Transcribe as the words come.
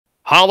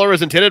Holler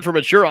is intended for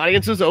mature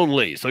audiences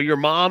only, so your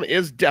mom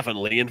is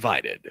definitely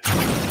invited.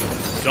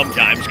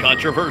 Sometimes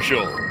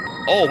controversial,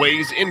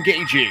 always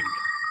engaging.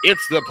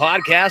 It's the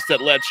podcast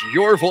that lets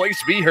your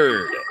voice be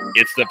heard.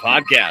 It's the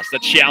podcast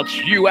that shouts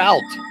you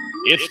out.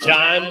 It's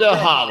time to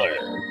holler.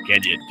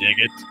 Can you dig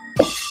it?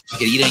 You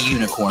could eat a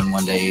unicorn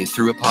one day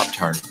through a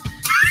Pop-Tart.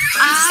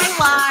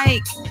 I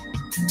like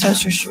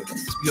toaster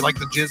strudels. You like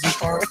the jizzy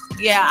part?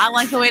 Yeah, I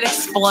like the way it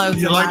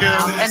explodes You in like my it?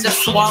 mouth and to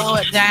swallow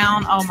it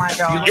down. Oh my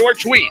god. Your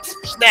tweets,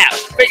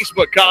 snaps,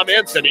 Facebook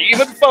comments, and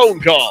even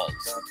phone calls.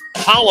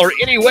 Holler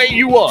any way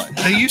you want.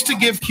 They used to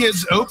give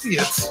kids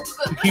opiates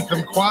to keep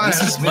them quiet.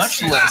 This is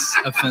much less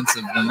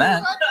offensive than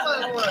that.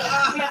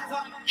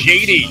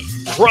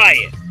 JD,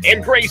 Brian,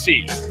 and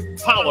Gracie.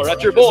 Holler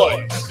at your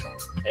boys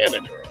and a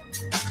girl.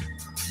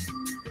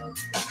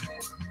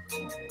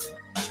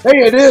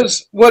 Hey, it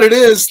is what it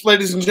is,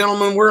 ladies and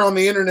gentlemen. We're on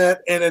the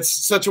internet, and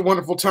it's such a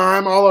wonderful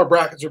time. All our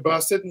brackets are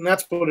busted, and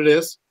that's what it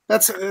is.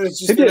 It's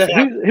just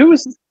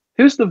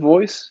who's the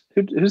voice?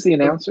 Who's the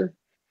announcer?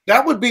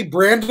 That would be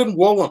Brandon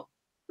Woolham.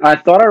 I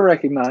thought I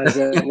recognized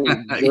that.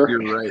 You're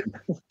right.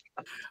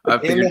 I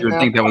figured you would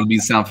think that would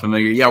sound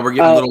familiar. Yeah, we're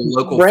getting a little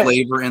local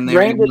flavor in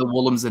there. Even the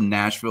Woolham's in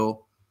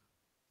Nashville.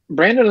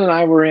 Brandon and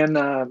I were in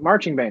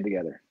marching band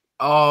together.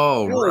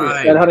 Oh,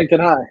 right. At Huntington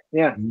High.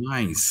 Yeah.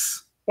 Nice.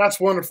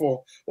 That's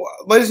wonderful. Well,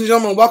 ladies and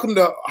gentlemen, welcome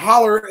to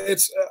Holler.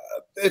 It's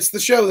the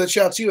show that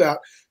shouts you out.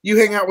 You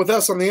hang out with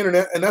us on the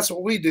internet, and that's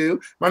what we do.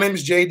 My name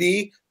is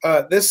JD.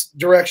 This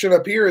direction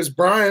up here is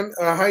Brian.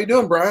 How you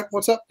doing, Brian?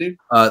 What's up, dude?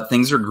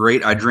 Things are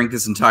great. I drank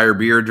this entire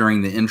beer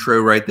during the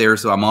intro right there,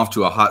 so I'm off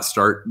to a hot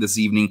start this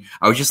evening.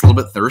 I was just a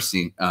little bit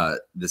thirsty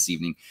this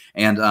evening.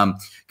 And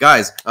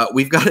guys,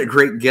 we've got a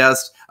great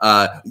guest.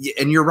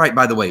 And you're right,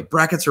 by the way.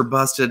 Brackets are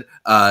busted.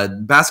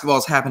 Basketball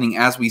is happening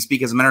as we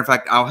speak. As a matter of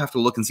fact, I'll have to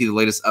look and see the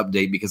latest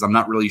update because I'm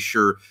not really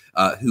sure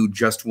who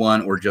just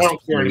won or just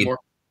played.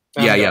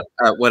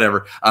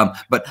 Whatever.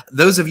 But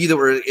those of you that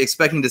were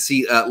expecting to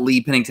see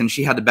Lee Pennington,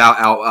 she had to bow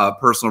out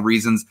personal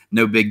reasons.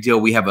 No big deal.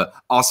 We have an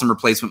awesome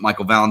replacement.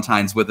 Michael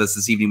Valentine's with us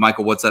this evening.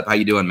 Michael, what's up? How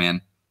you doing,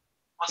 man?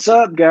 What's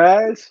up,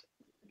 guys?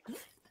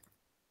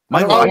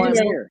 Michael,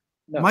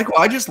 Michael,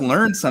 I just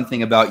learned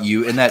something about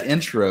you in that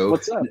intro.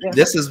 What's up?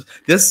 Yeah.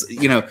 This,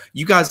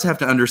 you guys have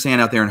to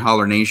understand out there in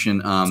Holler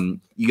Nation.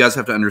 You guys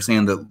have to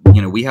understand that,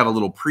 we have a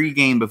little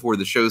pregame before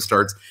the show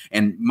starts,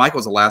 and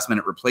Michael's a last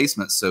minute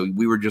replacement. So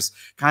we were just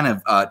kind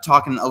of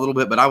talking a little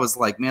bit, but I was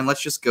like, man,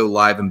 let's just go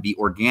live and be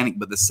organic.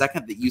 But the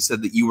second that you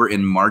said that you were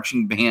in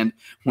marching band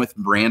with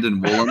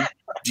Brandon Woolham,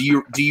 do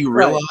you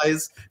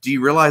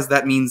realize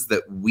that means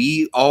that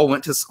we all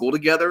went to school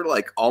together,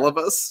 like all of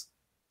us?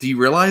 Do you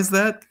realize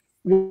that?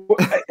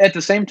 At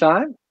the same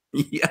time?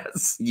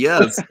 Yes. You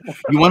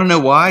want to know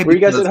why? Were you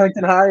guys at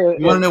Huntington High?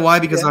 You want to know why?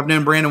 Because I've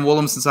known Brandon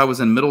Woolham since I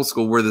was in middle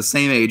school. We're the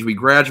same age. We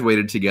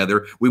graduated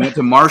together. We went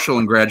to Marshall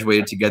and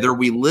graduated together.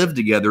 We lived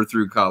together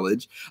through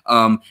college.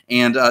 Same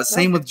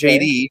with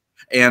JD.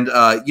 And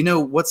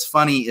what's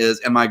funny is,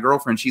 and my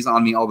girlfriend, she's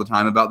on me all the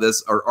time about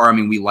this,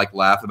 we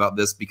laugh about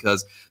this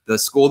because the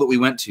school that we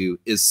went to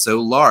is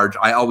so large.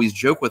 I always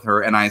joke with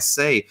her and I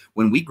say,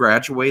 when we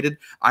graduated,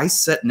 I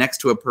sat next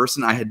to a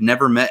person I had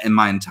never met in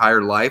my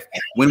entire life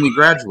when we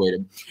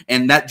graduated.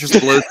 And that just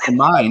blows my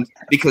mind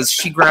because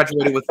she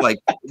graduated with like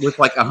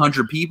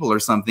 100 people or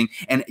something.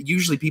 And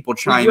usually people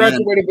chime in.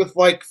 Graduated with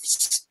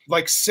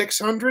like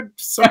 600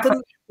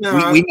 something?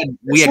 No,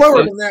 we had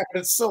lower than that,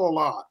 but it's still a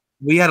lot.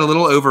 We had a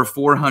little over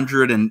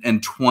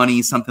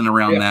 420 something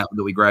around that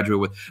we graduated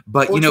with.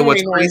 But you know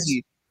what's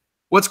crazy?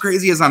 What's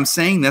crazy is I'm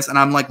saying this and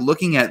I'm like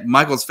looking at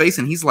Michael's face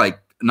and he's like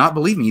not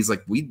believing. He's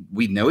like, we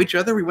know each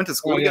other. We went to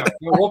school together.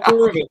 Yeah, we'll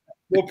prove it.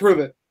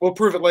 We'll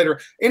prove it later.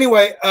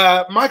 Anyway,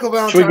 Michael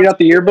Valentine. Should we get out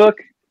the yearbook?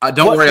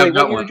 Don't worry, I've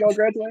got one. Did y'all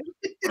graduate?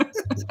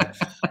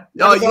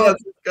 Oh yes,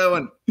 it's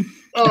going.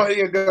 Oh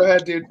yeah, go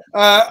ahead, dude.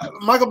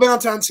 Michael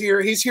Valentine's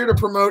here. He's here to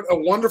promote a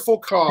wonderful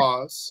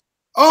cause.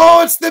 Oh,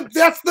 that's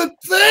the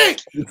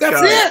thing.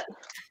 That's it.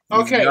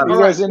 Okay, you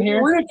guys in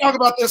here? We're going to talk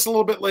about this a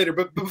little bit later,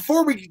 but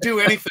before we do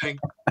anything,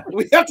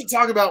 we have to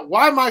talk about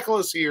why Michael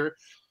is here.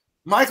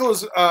 Michael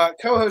is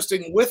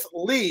co-hosting with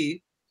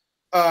Lee,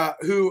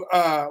 who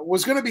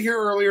was going to be here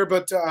earlier,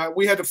 but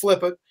we had to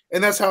flip it,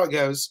 and that's how it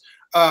goes.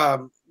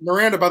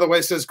 Miranda, by the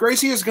way, says,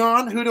 Gracie is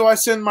gone. Who do I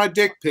send my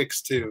dick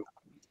pics to?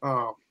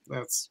 Oh,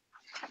 that's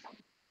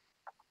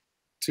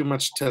too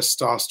much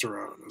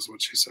testosterone is what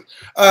she said.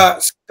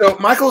 So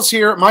Michael's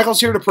here.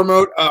 Michael's here to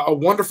promote a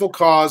wonderful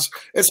cause.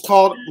 It's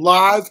called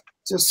Live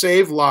to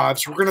Save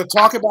Lives. We're going to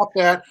talk about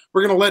that.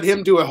 We're going to let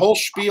him do a whole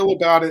spiel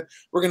about it.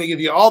 We're going to give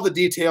you all the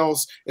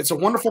details. It's a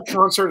wonderful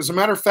concert. As a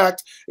matter of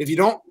fact, if you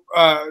don't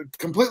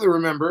completely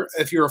remember,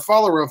 if you're a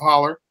follower of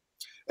Holler,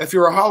 if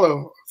you're a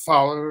Hollow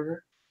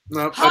follower,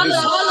 no,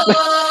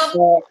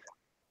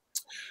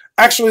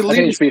 Actually, I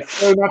think it should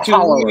be not too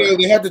long Holler. ago,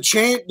 they had to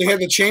change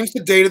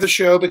the date of the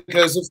show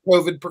because of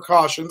COVID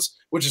precautions,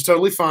 which is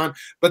totally fine.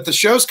 But the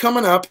show's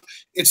coming up.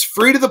 It's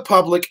free to the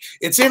public.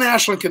 It's in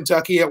Ashland,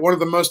 Kentucky, at one of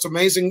the most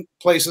amazing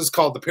places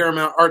called the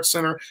Paramount Arts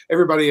Center.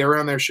 Everybody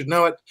around there should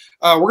know it.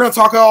 We're going to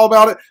talk all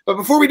about it. But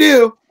before we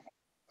do,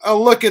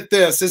 look at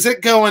this. Is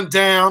it going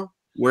down?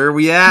 Where are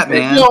we at,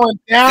 man? It's going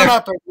down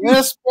up at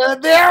this.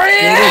 There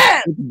he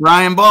is. It's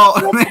Brian Ball.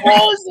 The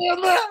boys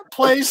in the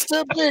place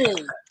to be.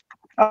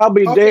 I'll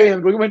be Okay.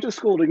 damned. We went to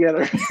school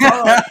together.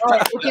 All right.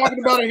 We're talking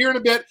about it here in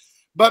a bit.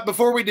 But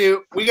before we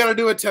do, we got to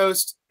do a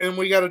toast, and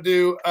we got to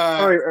do.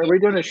 All right, are we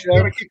doing a We show?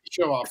 got to kick the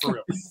show off for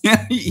real.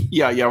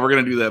 yeah, we're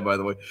gonna do that, by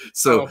the way.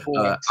 So, Oh,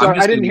 boy. Sorry,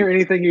 I didn't hear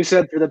anything you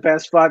said for the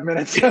past 5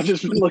 minutes. I've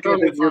just been looking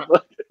Totally at your fine.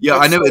 book. Yeah,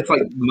 I That's know so it's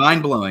like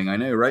mind blowing. I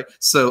know, right?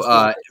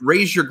 So,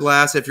 raise your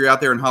glass if you're out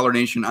there in Holler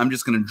Nation. I'm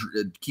just gonna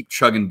keep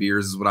chugging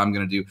beers. Is what I'm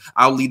gonna do.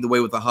 I'll lead the way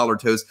with the Holler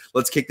toast.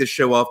 Let's kick this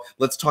show off.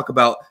 Let's talk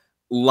about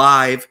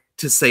live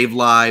to save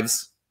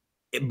lives.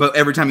 But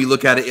every time you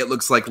look at it, it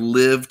looks like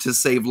live to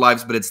save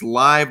lives, but it's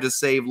live to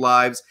save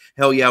lives.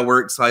 Hell yeah,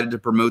 we're excited to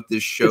promote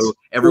this show. It's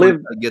Everyone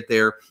live. gotta get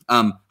there.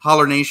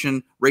 Holler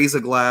Nation, raise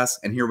a glass,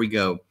 and here we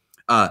go.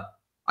 I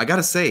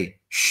gotta say,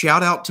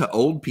 shout out to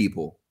old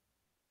people.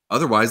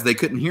 Otherwise, they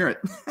couldn't hear it.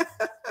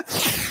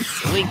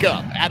 Link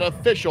up at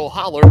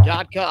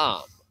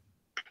officialholler.com.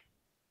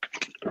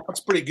 That's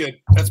pretty good.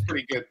 That's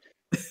pretty good.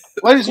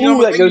 Ladies and Ooh,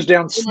 gentlemen, that goes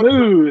down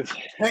smooth.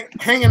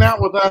 hanging out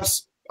with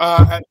us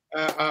at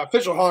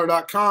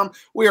officialholler.com.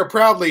 We are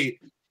proudly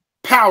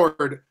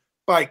powered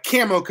by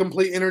Camo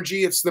Complete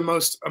Energy. It's the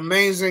most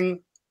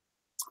amazing,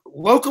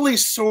 locally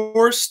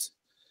sourced,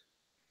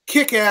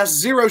 kick-ass,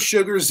 zero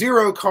sugar,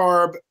 zero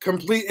carb,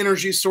 complete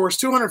energy source,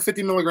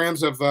 250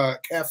 milligrams of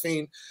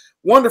caffeine,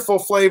 wonderful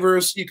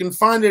flavors. You can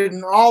find it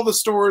in all the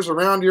stores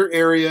around your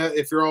area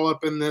if you're all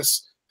up in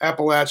this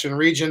Appalachian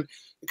region,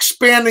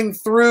 expanding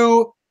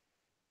through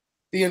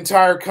the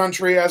entire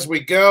country as we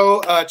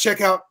go.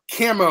 Check out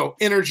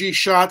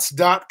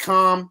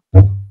camoenergyshots.com.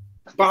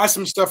 Buy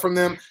some stuff from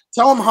them.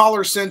 Tell them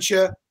Holler sent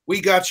you. We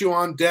got you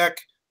on deck.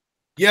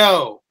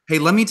 Yo. Hey,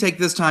 let me take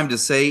this time to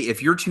say,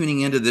 if you're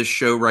tuning into this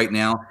show right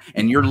now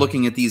and you're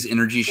looking at these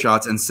energy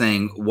shots and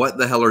saying, what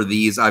the hell are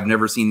these? I've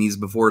never seen these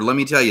before. Let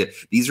me tell you,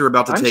 these are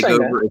about to I'm take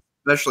saying over.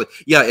 Especially,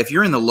 yeah, if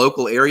you're in the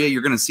local area,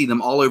 you're going to see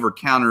them all over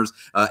counters,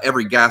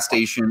 every gas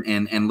station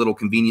and little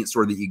convenience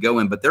store that you go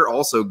in. But they're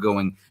also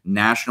going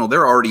national.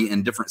 They're already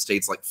in different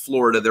states like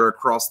Florida. They're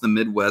across the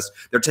Midwest.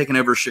 They're taking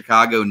over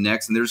Chicago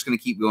next, and they're just going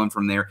to keep going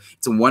from there.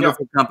 It's a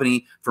wonderful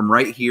company from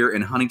right here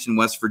in Huntington,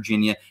 West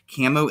Virginia,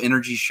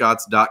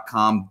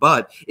 camoenergyshots.com.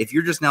 But if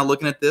you're just now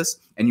looking at this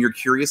and you're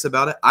curious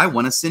about it, I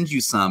want to send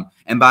you some.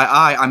 And by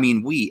I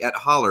mean we at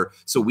Holler.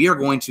 So we are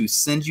going to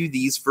send you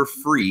these for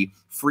free.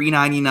 Free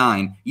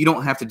 99. You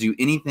don't have to do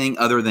anything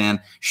other than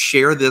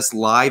share this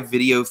live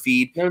video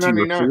feed to your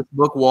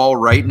Facebook wall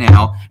right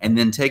now, and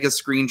then take a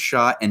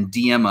screenshot and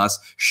DM us.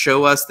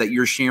 Show us that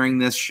you're sharing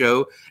this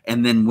show,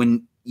 and then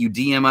when you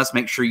DM us,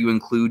 make sure you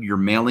include your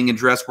mailing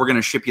address. We're going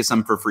to ship you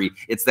some for free.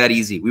 It's that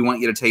easy. We want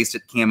you to taste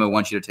it. Camo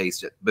wants you to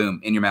taste it. Boom,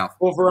 in your mouth.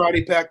 Full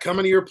variety pack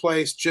coming to your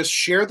place. Just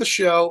share the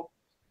show.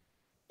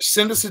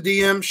 Send us a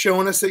DM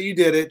showing us that you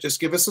did it.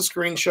 Just give us a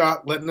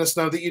screenshot letting us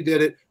know that you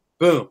did it.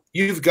 Boom,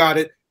 you've got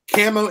it.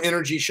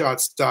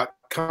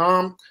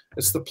 camoenergyshots.com.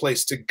 It's the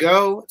place to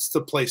go. It's the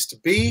place to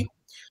be.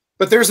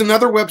 But there's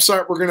another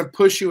website we're going to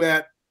push you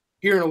at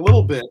here in a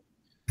little bit.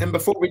 And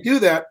before we do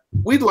that,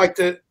 we'd like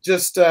to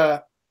just give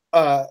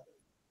a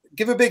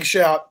big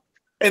shout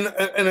and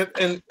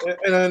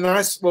a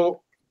nice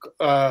little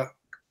round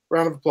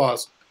of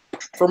applause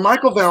for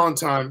Michael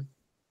Valentine.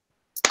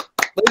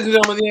 Ladies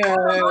and gentlemen, yeah.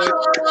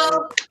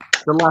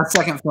 The last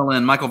second fill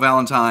in, Michael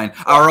Valentine,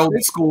 our old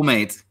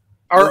schoolmate.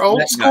 Our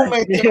old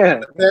schoolmate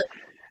that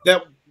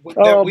we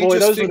boy, just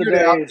those were the figured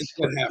out days. is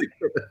what happened.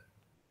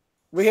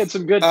 We had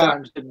some good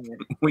times, didn't we?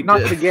 We Not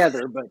did.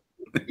 together, but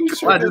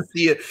Glad to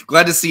see you.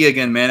 Glad to see you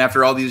again, man,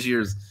 after all these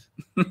years.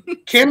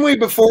 Can we,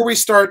 before we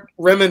start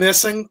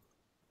reminiscing,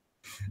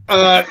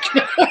 can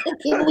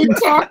we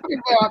talk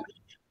about,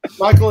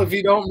 Michael, if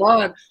you don't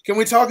mind, can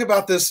we talk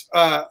about this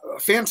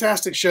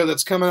fantastic show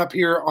that's coming up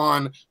here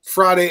on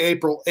Friday,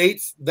 April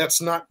 8th?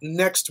 That's not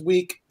next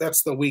week.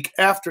 That's the week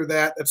after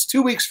that. That's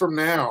 2 weeks from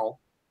now,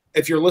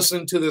 if you're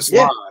listening to this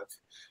live.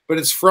 But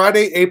it's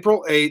Friday,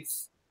 April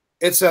 8th.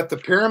 It's at the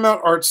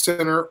Paramount Arts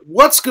Center.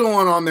 What's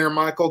going on there,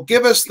 Michael?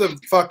 Give us the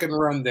fucking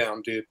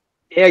rundown, dude.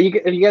 yeah,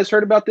 have you guys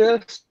heard about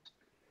this?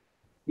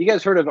 You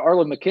guys heard of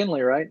Arlen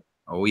McKinley, right?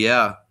 Oh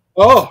yeah.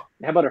 Oh,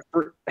 How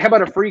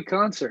about a free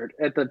concert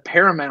at the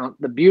Paramount,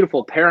 the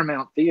beautiful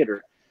Paramount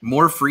Theater?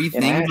 More free In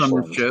things on the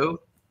Ashland. show.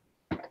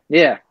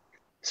 Yeah.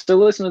 Still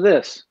listen to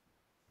this.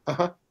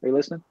 uh-huh. Are you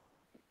listening?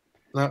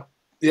 No.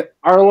 Yep.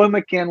 Arlen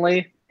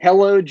McKinley,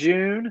 Hello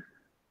June.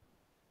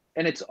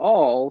 And it's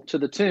all to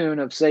the tune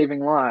of saving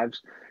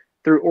lives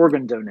through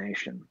organ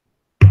donation.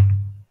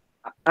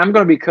 I'm going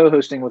to be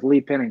co-hosting with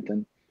Lee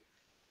Pennington.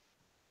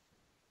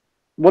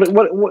 What do you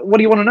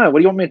want to know? What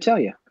do you want me to tell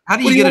you? How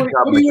do you get a job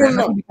like that?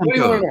 How do you become What do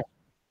you want to co-host? know?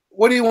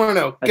 What do you want to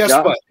know? A Guess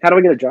job? what? How do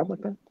I get a job like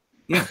that?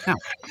 Yeah.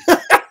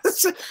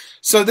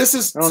 So this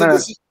is I don't know.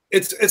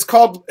 it's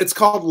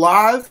called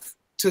Live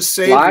to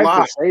Save Live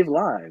Lives. to save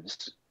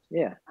lives.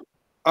 Yeah.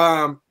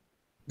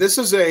 This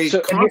is a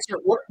So-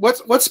 concert.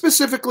 What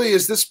specifically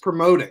is this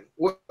promoting?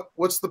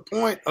 What's the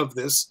point of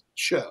this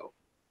show?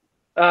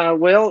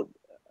 Well,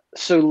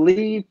 so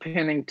Lee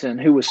Pennington,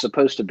 who was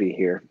supposed to be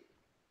here,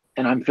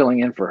 and I'm filling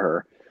in for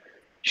her.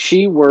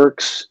 She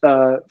works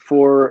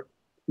for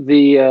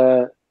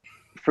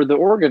the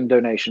organ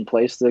donation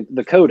place,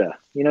 the CODA.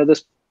 You know,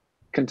 this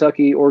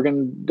Kentucky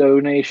organ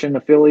donation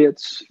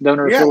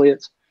donor Yeah.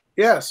 affiliates.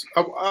 Yes,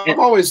 I've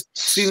always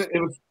seen it. It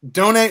was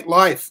Donate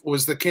Life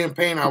was the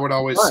campaign I would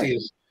always Right.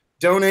 see.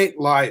 Donate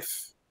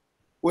Life,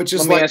 which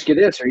is Let me ask you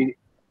this: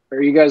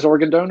 Are you guys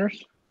organ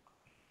donors?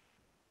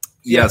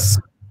 Yes.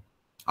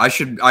 I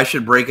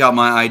should break out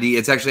my ID.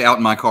 It's actually out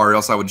in my car, or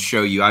else I would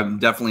show you. I'm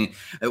definitely,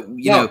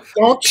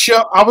 don't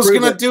show. I was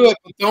Prove going to it. do it,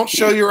 but don't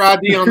show your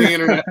ID on the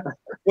internet.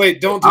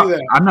 Wait, don't do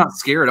that. I'm not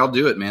scared. I'll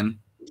do it, man.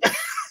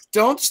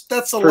 Don't.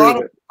 That's a Prove lot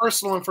of it.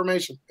 personal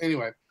information.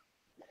 Anyway.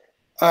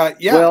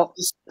 Well,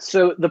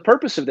 so the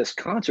purpose of this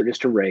concert is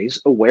to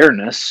raise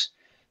awareness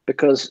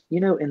because,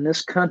 in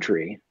this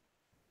country,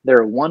 there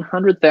are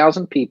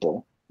 100,000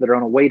 people that are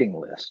on a waiting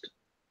list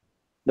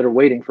that are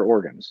waiting for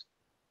organs.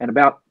 And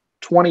about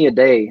 20 a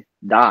day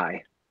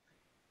die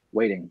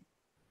waiting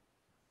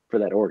for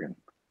that organ.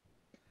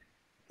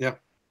 Yeah.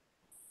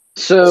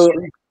 So,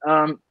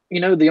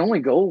 the only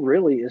goal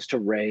really is to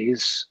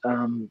raise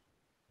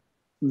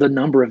the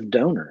number of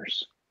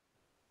donors.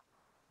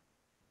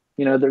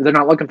 They're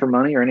not looking for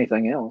money or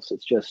anything else.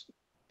 It's just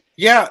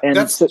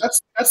that's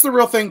the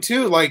real thing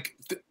too. Like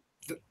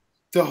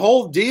the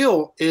whole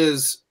deal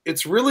is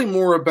it's really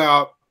more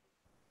about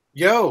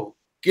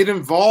get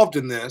involved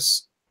in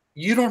this.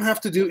 You don't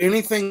have to do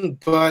anything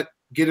but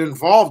get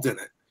involved in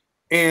it.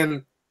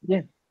 And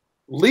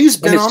Lee's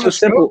been on the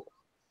show.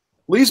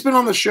 Lee's been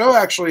on the show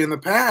actually in the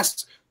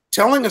past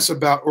telling us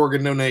about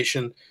organ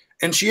donation,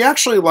 and she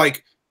actually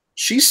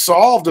she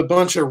solved a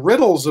bunch of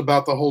riddles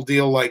about the whole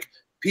deal, like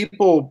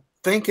people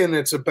thinking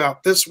it's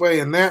about this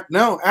way and that.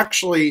 No,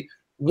 actually,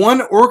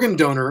 one organ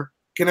donor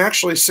can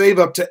actually save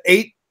up to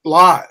 8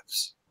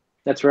 lives.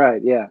 That's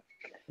right. Yeah.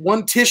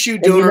 One tissue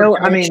donor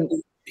can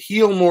actually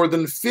heal more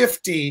than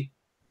 50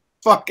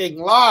 fucking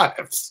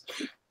lives.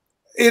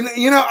 And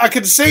I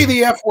could say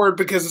the F word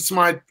because it's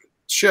my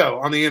show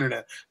on the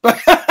internet, but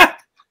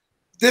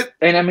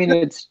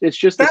it's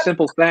just the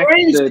simple fact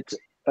that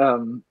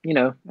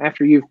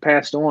after you've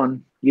passed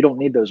on, you don't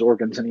need those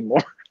organs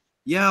anymore.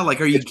 Yeah,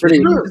 are you It's pretty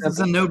kidding? simple. This is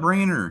a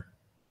no-brainer.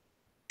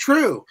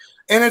 True.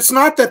 And it's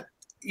not that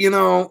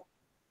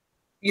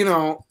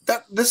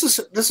that this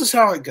is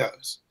how it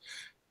goes.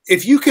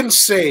 If you can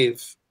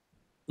save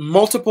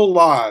multiple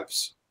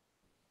lives,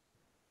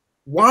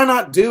 why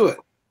not do it?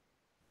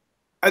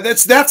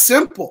 That's that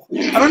simple.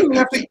 I don't even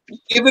have to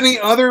give any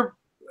other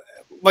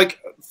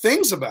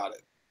things about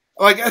it.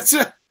 That's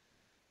it.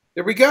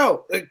 There we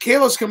go.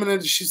 Kayla's coming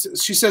in. She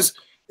says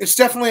it's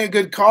definitely a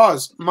good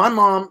cause. My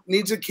mom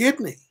needs a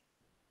kidney.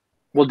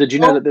 Well, did you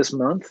know that this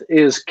month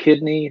is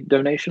Kidney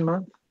Donation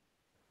Month?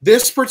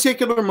 This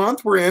particular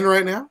month we're in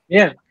right now?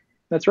 Yeah,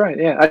 that's right.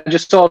 Yeah, I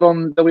just saw it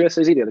on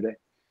WSAZ the other day.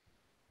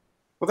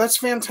 Well, that's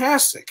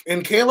fantastic.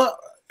 And Kayla,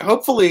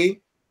 hopefully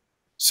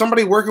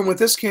somebody working with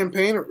this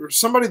campaign or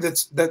somebody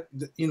that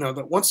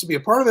wants to be a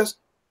part of this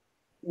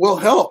will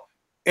help.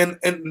 And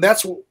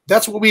that's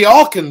what we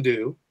all can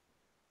do.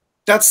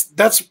 That's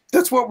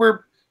what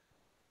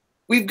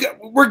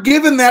we're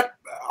given that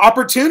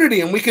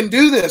opportunity, and we can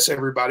do this,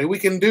 everybody. We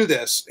can do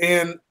this.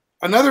 And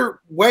another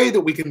way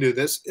that we can do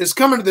this is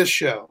coming to this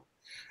show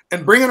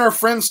and bringing our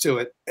friends to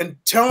it and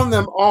telling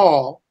them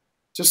all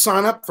to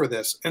sign up for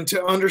this and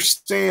to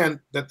understand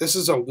that this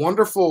is a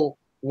wonderful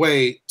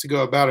way to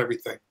go about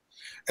everything.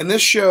 And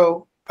this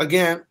show,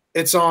 again,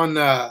 it's on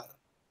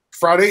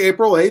Friday,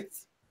 April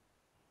 8th,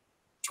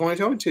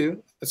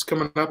 2022. It's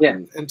coming up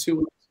in 2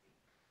 weeks.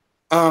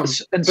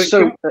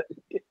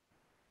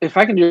 If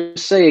I can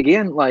just say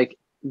again,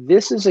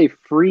 this is a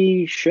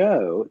free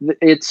show.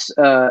 It's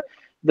the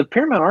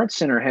Paramount Arts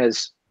Center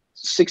has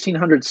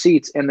 1,600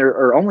 seats, and there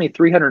are only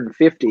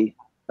 350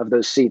 of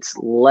those seats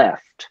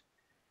left.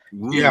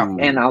 Yeah.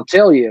 And I'll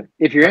tell you,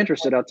 if you're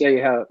interested, I'll tell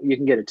you how you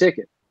can get a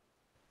ticket.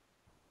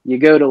 You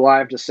go to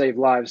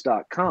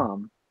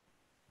live2savelives.com,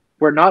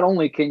 where not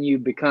only can you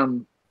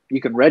can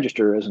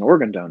register as an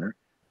organ donor,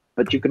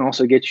 but you can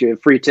also get you a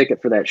free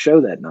ticket for that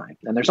show that night.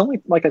 And there's only,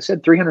 like I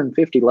said,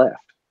 350 left.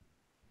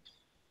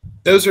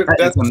 That's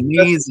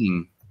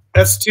amazing.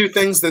 That's two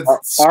things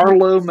that's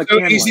Arlo so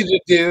McCann. easy to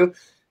do.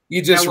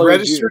 You just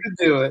register to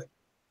do it.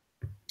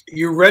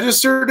 You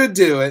register to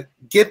do it,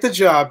 get the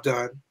job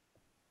done,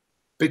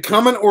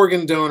 become an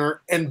organ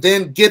donor, and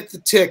then get the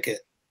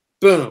ticket.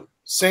 Boom.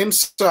 Same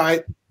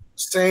site,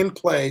 same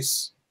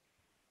place.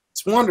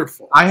 It's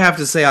wonderful. I have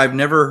to say, I've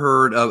never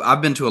heard of. I've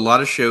been to a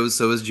lot of shows.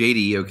 So is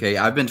JD. Okay,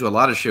 I've been to a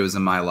lot of shows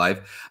in my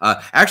life.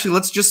 Actually,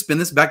 let's just spin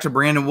this back to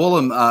Brandon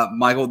Woolham.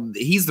 Michael,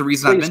 he's the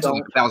reason I've been to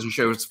like 1,000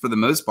 shows for the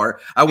most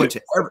part. I went to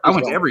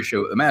every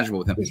show imaginable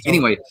with him.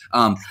 Anyway,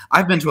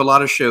 I've been to a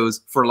lot of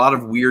shows for a lot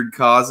of weird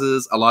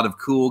causes, a lot of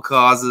cool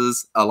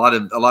causes, a lot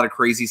of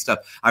crazy stuff.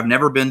 I've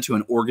never been to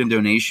an organ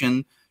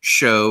donation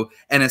show,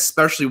 and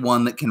especially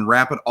one that can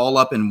wrap it all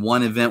up in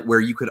one event where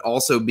you could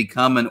also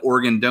become an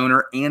organ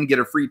donor and get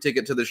a free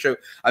ticket to the show.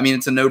 I mean,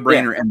 it's a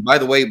no-brainer. And by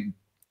the way,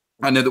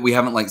 I know that we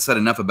haven't like said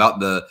enough about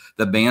the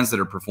bands that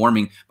are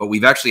performing, but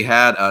we've actually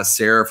had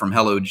Sarah from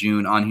Hello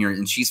June on here,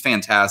 and she's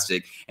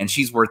fantastic, and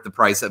she's worth the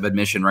price of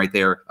admission right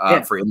there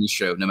for any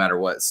show, no matter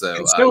what.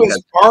 So is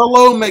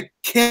Arlo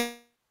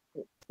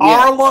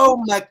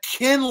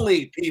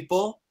McKinley,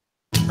 people.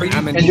 Are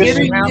you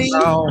kidding me?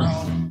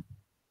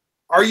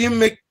 Are you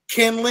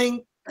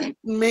McKinley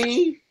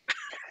me?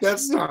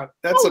 That's a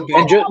big.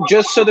 And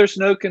just so there's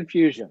no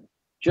confusion,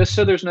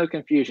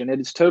 it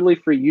is totally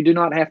free. You do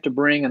not have to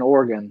bring an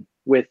organ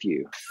with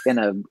you in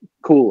a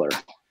cooler.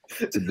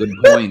 It's a good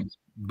point.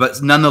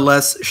 But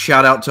nonetheless,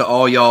 shout out to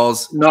all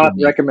y'all's. Not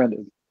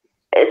recommended.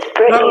 It's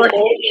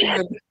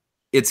pretty.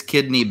 It's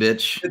kidney,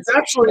 bitch. It's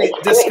actually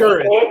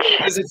discouraged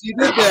because if you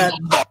did that,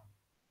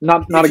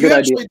 not a good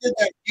idea. Did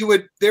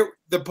that,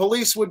 the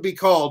police would be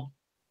called.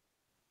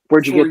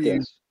 Where'd you get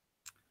this?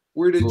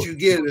 Where did you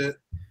get it?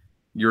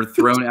 You're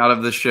thrown out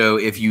of the show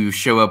if you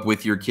show up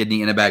with your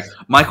kidney in a bag.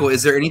 Michael,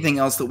 is there anything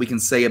else that we can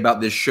say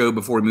about this show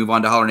before we move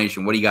on to Holler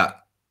Nation? What do you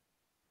got?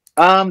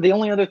 The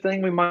only other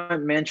thing we might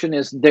mention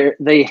is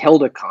they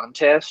held a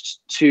contest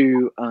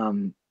to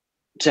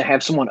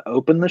have someone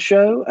open the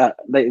show.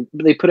 They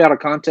put out a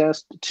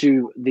contest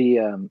to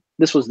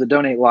this was the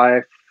Donate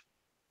Life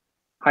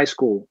High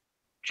School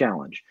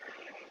Challenge.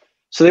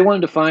 So they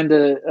wanted to find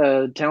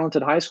a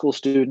talented high school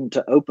student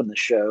to open the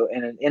show,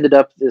 and it ended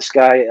up this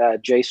guy,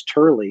 Jace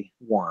Turley,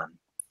 won.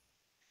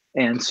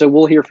 And so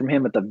we'll hear from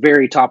him at the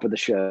very top of the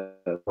show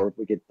before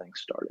we get things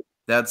started.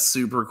 That's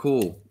super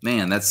cool,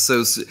 man. That's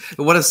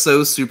what a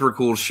super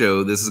cool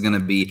show this is going to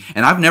be.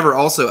 And I've never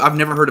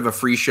heard of a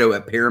free show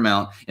at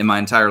Paramount in my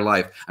entire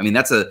life. I mean,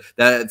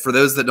 that for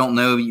those that don't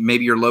know,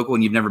 maybe you're local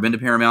and you've never been to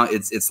Paramount.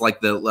 It's like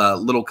the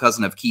little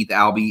cousin of Keith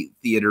Albee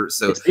Theater.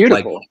 So it's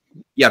beautiful.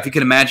 Yeah, if you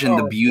can imagine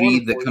the beauty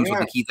that comes with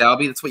the Keith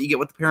Albee, that's what you get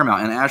with the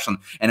Paramount and Ashland.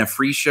 And a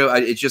free show,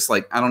 it's just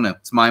like, I don't know,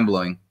 it's mind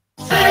blowing.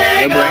 No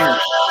brainer.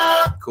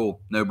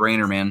 Cool, no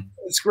brainer, man.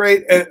 It's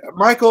great.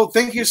 Michael,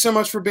 thank you so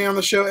much for being on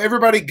the show.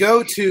 Everybody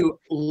go to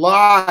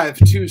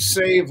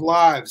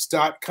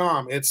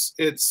live2savelives.com.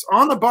 It's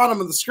on the bottom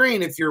of the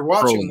screen if you're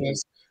watching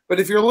this, but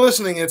if you're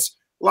listening, it's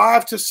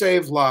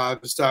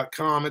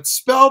live2savelives.com. It's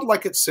spelled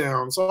like it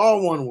sounds,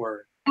 all one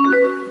word.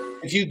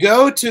 If you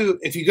go to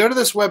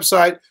this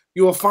website,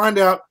 you will find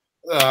out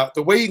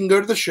the way you can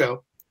go to the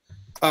show,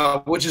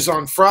 which is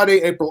on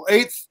Friday, April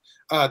 8th.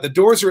 The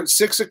doors are at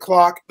 6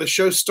 o'clock. The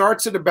show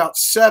starts at about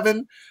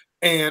 7,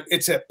 and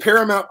it's at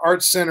Paramount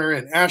Arts Center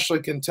in Ashley,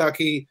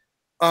 Kentucky.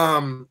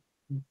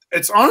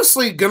 It's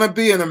honestly going to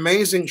be an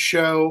amazing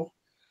show.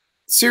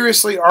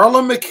 Seriously,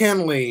 Arlo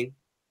McKinley,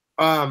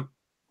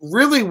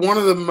 really one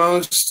of the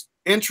most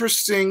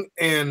interesting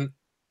and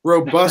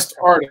robust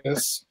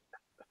artists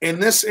in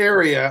this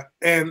area,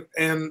 and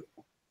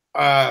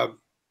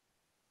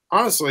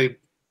honestly,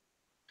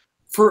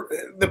 for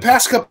the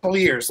past couple of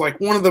years, like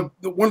one of the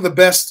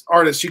best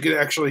artists you could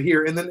actually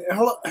hear. And then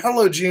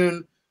Hello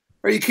June,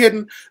 are you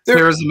kidding?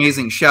 Sarah's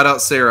amazing. Shout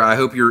out Sarah. I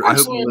hope you're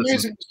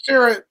amazing.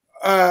 Sarah,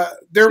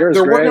 they're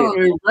working on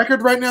a new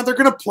record right now. They're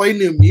going to play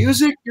new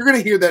music. You're going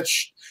to hear that.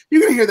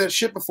 You're going to hear that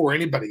shit before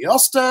anybody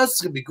else does.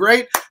 It's going to be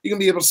great. You're going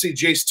to be able to see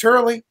Jace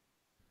Turley,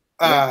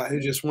 who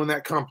just won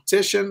that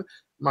competition.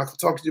 Michael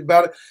talked to you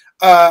about it.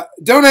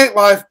 Donate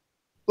Life,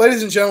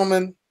 ladies and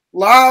gentlemen.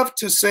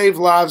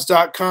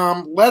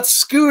 live2savelives.com. Let's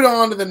scoot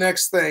on to the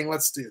next thing.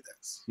 Let's do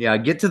this. Yeah,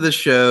 get to the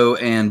show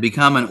and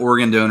become an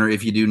organ donor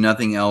if you do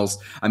nothing else.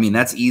 I mean,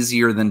 that's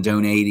easier than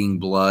donating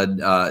blood.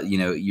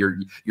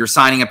 You're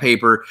signing a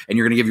paper and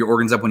you're going to give your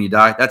organs up when you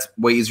die. That's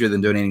way easier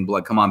than donating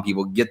blood. Come on,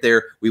 people. Get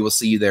there. We will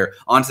see you there.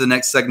 On to the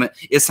next segment.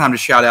 It's time to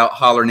shout out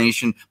Holler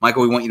Nation.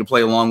 Michael, we want you to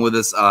play along with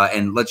us,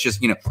 and let's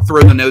just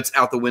throw the notes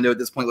out the window at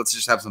this point. Let's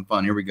just have some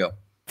fun. Here we go.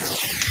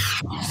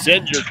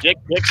 Send your dick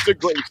pics to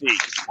Gracie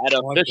at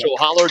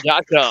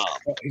officialholler.com.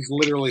 He's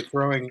literally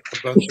throwing a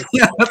bunch of.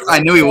 Yeah, I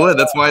knew he would.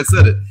 That's why I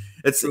said it.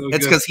 It's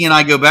because he and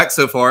I go back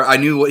so far. I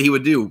knew what he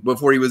would do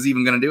before he was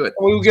even going to do it.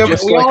 We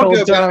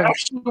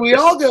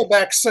all go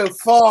back so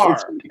far.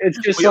 It's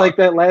just like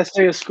that last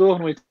day of school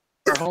when we did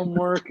our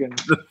homework and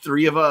the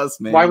three of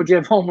us, man. Why would you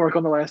have homework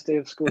on the last day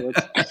of school?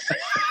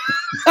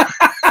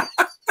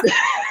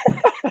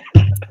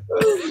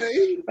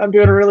 I'm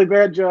doing a really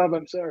bad job.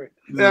 I'm sorry.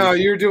 No,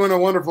 you're doing a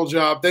wonderful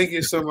job. Thank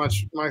you so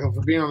much, Michael,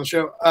 for being on the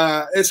show.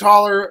 It's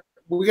Holler.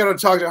 We got to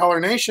talk to Holler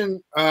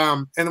Nation,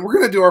 and we're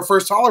going to do our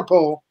first Holler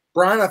poll.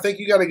 Brian, I think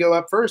you got to go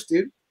up first,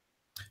 dude.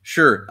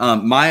 Sure.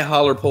 My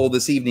Holler poll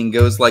this evening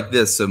goes like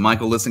this. So,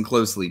 Michael, listen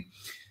closely.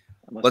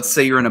 Let's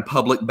say you're in a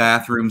public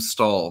bathroom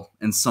stall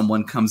and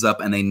someone comes up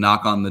and they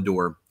knock on the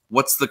door.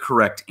 What's the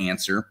correct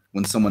answer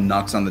when someone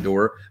knocks on the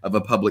door of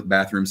a public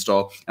bathroom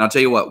stall? And I'll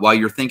tell you what, while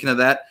you're thinking of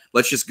that,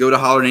 let's just go to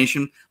Holler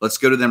Nation. Let's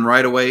go to them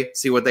right away,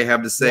 see what they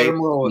have to say.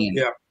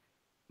 Yeah.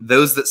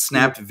 Those that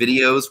snapped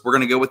videos, we're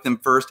going to go with them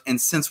first.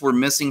 And since we're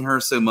missing her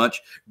so much,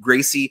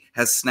 Gracie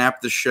has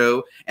snapped the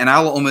show. And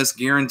I'll almost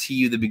guarantee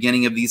you the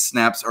beginning of these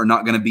snaps are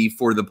not going to be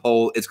for the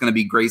poll. It's going to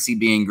be Gracie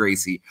being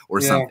Gracie or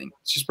something.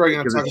 She's probably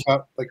going to talk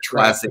about like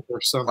traffic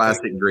or something.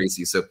 Classic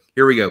Gracie. So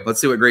here we go.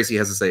 Let's see what Gracie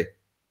has to say.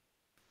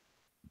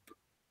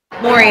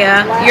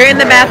 Moria, you're in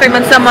the bathroom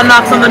and someone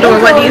knocks on the door.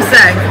 What do you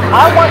say?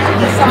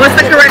 What's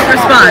the correct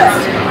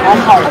response? I'm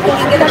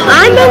in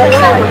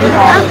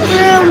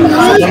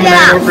the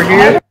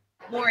bathroom.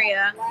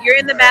 Moria, you're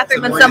in the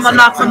bathroom and someone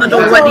knocks on the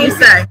door. What do you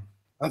say?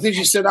 I think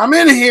she said, I'm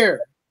in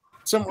here.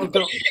 Someone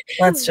don't.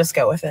 Let's just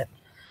go with it.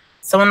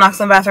 Someone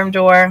knocks on the bathroom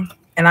door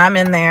and I'm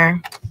in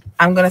there.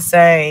 I'm going to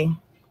say,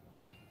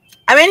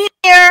 I'm in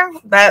here.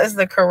 That is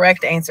the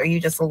correct answer. You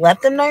just let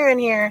them know you're in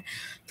here.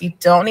 You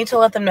don't need to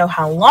let them know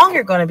how long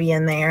you're going to be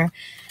in there.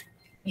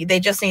 They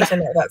just need to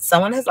know that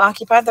someone has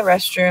occupied the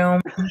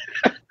restroom.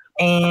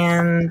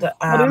 And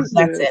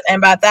that's it.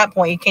 And by that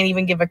point, you can't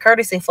even give a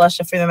courtesy flush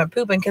if you're them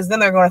pooping, because then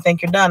they're going to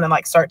think you're done and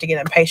like start to get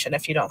impatient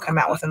if you don't come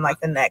out within like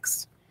the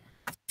next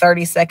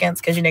 30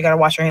 seconds, because you got to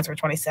wash your hands for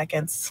 20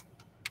 seconds.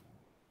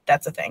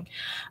 That's a thing.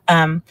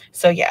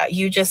 So yeah,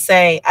 you just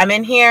say, I'm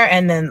in here,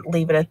 and then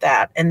leave it at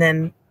that, and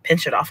then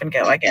pinch it off and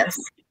go, I guess.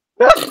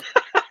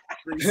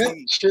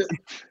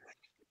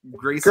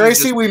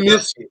 Gracie, we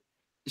miss you.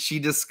 She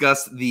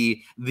discussed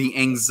the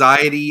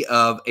anxiety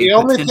of a. The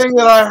only thing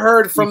that I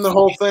heard from the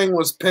whole thing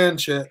was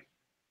pinch it.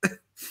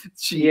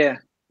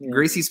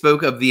 Gracie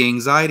spoke of the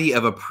anxiety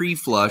of a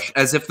pre-flush,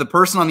 as if the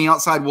person on the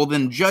outside will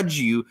then judge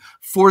you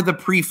for the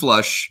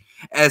pre-flush,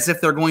 as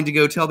if they're going to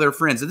go tell their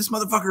friends that this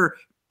motherfucker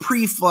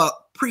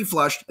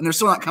pre-flushed and they're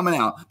still not coming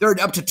out. They're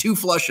up to 2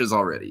 flushes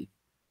already.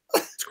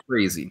 It's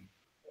crazy.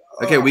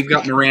 Okay, we've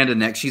got Miranda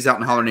next. She's out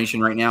in Holler Nation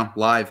right now,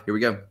 live. Here we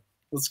go.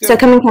 So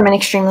coming from an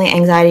extremely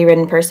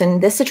anxiety-ridden person,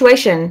 this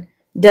situation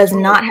does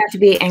not have to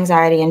be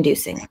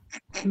anxiety-inducing.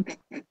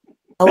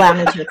 Allow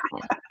me to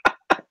explain.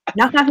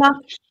 Knock, knock, knock.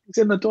 It's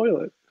in the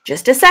toilet.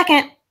 Just a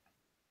second.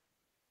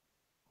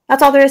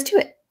 That's all there is to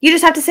it. You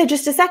just have to say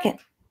just a second.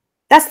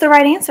 That's the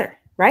right answer,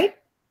 right?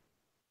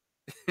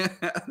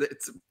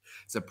 It's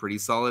a pretty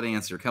solid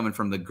answer coming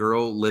from the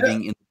girl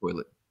living in the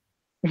toilet.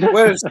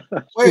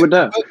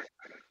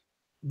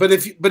 But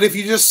if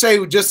you just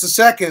say just a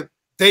second,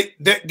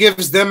 that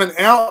gives them an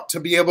out to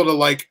be able to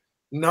like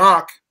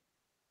knock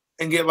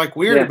and get like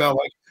weird about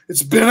like,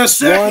 it's been a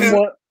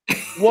second.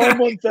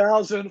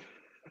 1,000.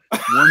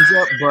 One's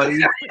up,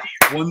 buddy.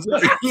 One's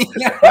up.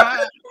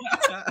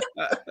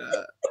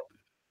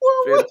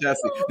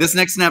 Fantastic. This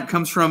next snap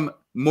comes from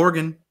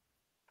Morgan.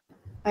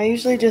 I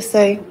usually just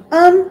say,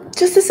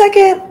 just a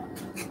second.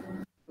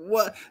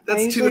 What?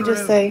 That's I two in usually a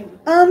just row. say,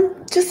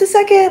 just a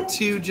second.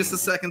 2 just a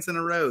seconds in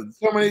a row.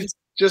 So many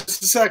just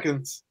a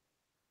seconds.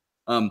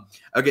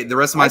 Okay, the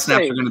rest of my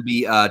snaps are going to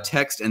be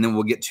text, and then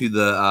we'll get to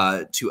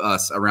the to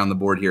us around the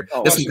board here.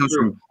 This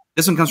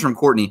one comes from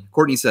Courtney.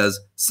 Courtney says,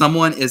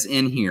 "Someone is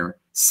in here."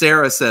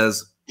 Sarah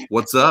says,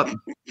 "What's up?"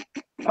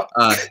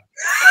 I'm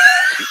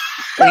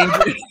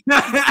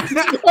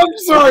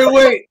sorry.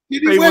 Wait.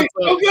 Wait.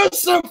 Don't go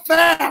so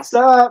fast.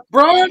 Stop,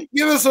 Brian.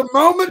 Give us a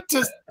moment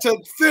to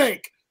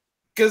think,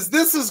 because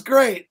this is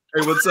great.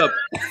 Hey, what's up?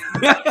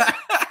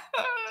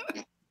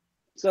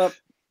 What's up?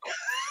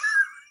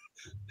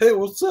 Hey,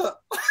 what's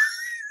up?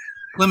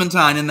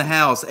 Clementine in the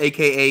house,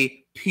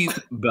 aka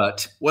Puke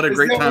Butt. What a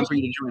great time for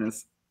you to join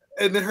us.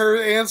 And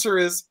her answer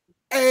is,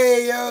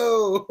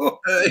 "Ayo."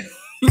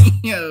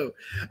 Yo.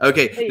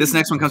 Okay, this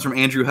next one comes from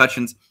Andrew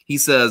Hutchins. He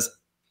says,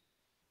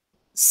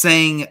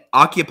 saying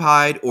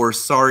occupied or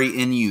sorry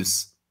in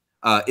use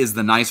is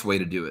the nice way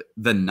to do it.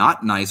 The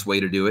not nice way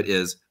to do it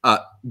is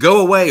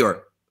go away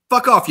or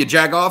fuck off, you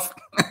jagoff.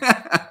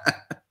 I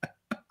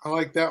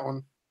like that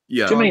one.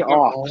 Yeah. Too many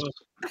offs.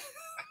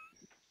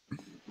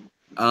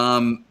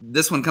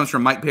 This one comes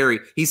from Mike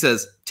Perry. He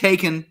says,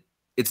 taken.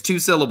 It's 2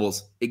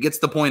 syllables. It gets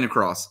the point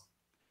across.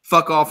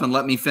 Fuck off and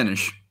let me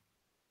finish.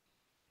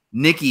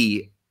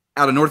 Nikki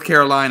out of North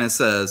Carolina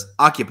says,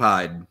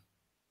 occupied.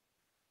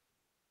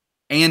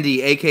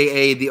 Andy,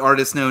 a.k.a. the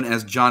artist known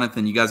as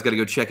Jonathan. You guys got to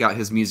go check out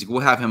his music.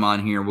 We'll have him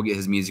on here. We'll get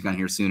his music on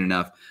here soon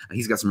enough.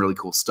 He's got some really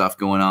cool stuff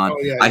going on. Oh,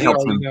 yeah, I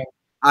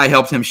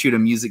helped him shoot a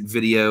music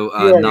video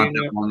not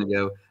that long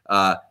ago.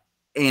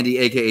 Andy,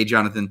 a.k.a.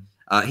 Jonathan,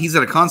 he's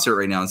at a concert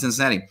right now in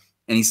Cincinnati,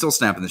 and he's still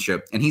snapping the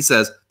show. And he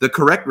says, the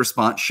correct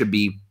response should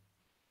be,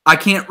 I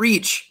can't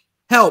reach.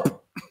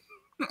 Help.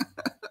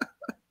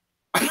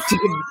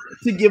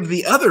 to give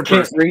the other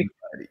person.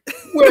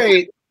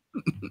 Wait.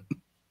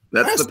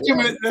 That's too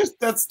many.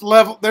 That's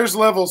level. There's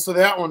levels to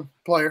that one,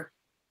 player.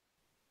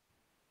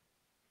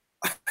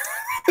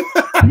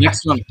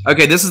 Next one.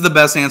 Okay, this is the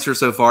best answer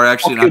so far,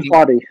 actually.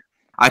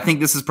 I think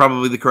this is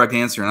probably the correct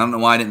answer, and I don't know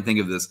why I didn't think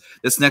of this.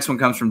 This next one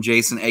comes from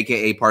Jason,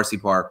 a.k.a. Parsi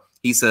Par.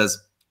 He says,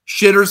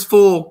 Shitter's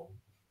full.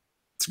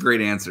 It's a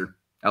great answer.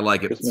 I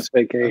like it. Christmas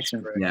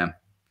vacation. Yeah.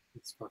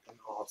 It's fucking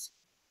awesome.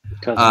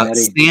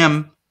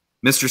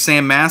 Mr.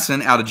 Sam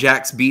Masson out of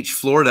Jack's Beach,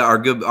 Florida,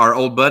 our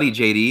old buddy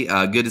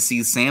JD. Good to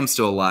see Sam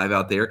still alive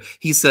out there.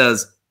 He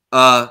says,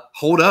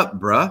 hold up,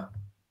 bruh.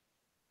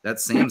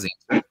 That's Sam's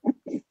answer.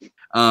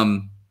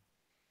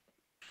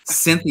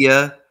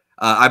 Cynthia,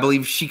 I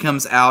believe she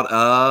comes out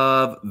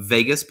of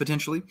Vegas,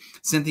 potentially.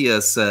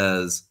 Cynthia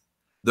says,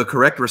 the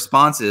correct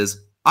response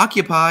is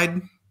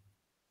occupied.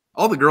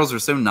 All the girls are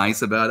so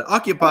nice about it.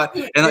 Occupied.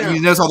 And you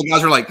notice all the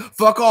guys are like,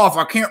 fuck off.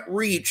 I can't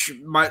reach.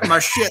 My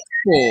shit's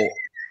full.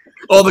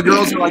 All the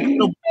girls are like,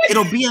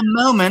 it'll be a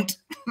moment.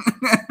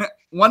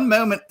 One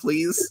moment,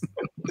 please.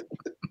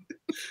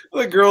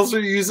 The girls are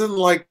using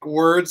like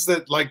words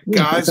that like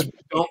guys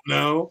don't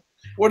know.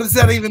 What does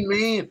that even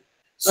mean?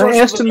 I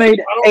estimate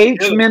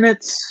 8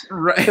 minutes,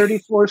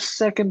 34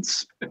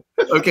 seconds.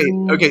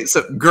 Okay.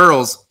 So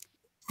girls,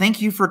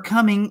 thank you for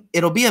coming.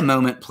 It'll be a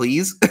moment,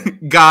 please.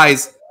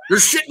 Guys, you're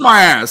shitting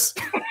my ass.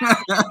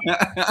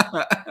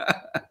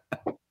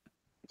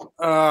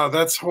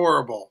 That's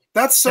horrible.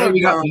 That's so. Hey,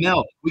 we got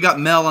Mel. We got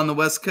Mel on the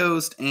West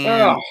Coast,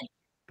 and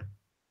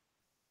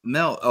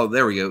Mel. Oh,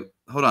 there we go.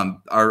 Hold on.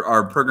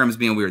 Our program is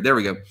being weird. There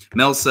we go.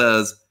 Mel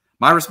says,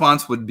 my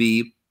response would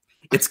be,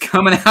 it's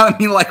coming out at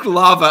me like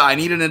lava. I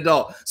need an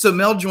adult. So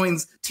Mel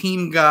joins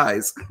Team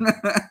Guys.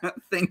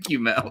 Thank you,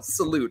 Mel.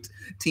 Salute,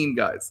 Team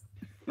Guys.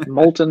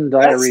 Molten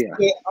diarrhea.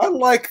 I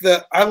like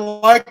the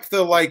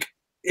like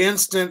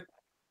instant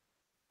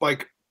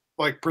like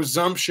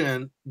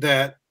presumption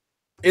that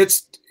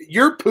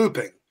you're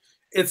pooping.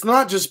 It's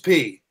not just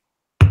pee.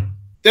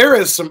 There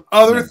is some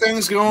other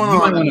things going on. You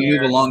might want to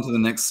move along to the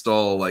next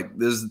stall. Like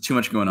there's too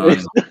much going on.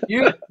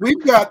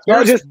 We've got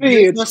not just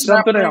pee. It's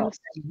something else.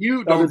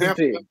 You don't have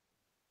to.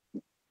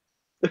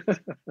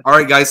 All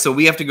right, guys. So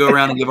we have to go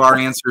around and give our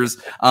answers.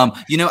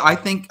 I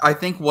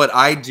think what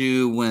I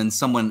do when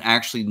someone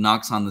actually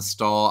knocks on the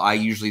stall, I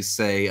usually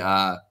say,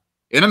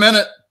 "In a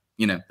minute."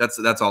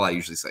 That's all I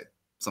usually say.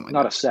 Something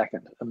like not a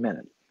second, a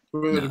minute.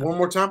 No. One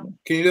more time.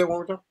 Can you do that one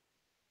more time?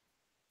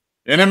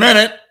 In a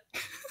minute.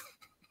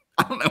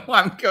 I don't know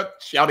why I'm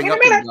shouting up.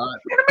 I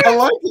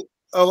like it.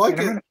 I like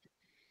it.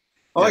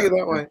 I like it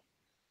that way.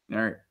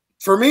 All right.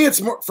 For me, it's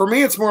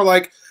more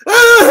like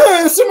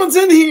someone's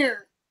in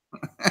here.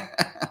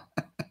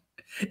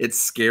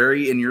 It's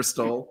scary in your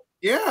stall.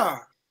 Yeah.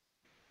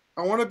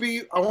 I want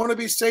to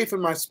be safe in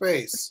my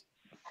space.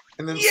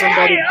 And then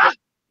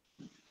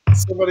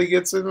somebody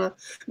gets in there.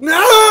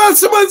 No,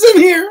 someone's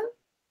in here.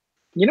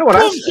 You know what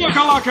I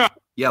say?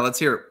 Yeah, let's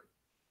hear it.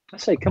 I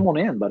say, come on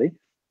in, buddy.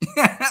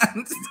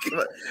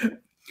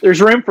 There's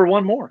room for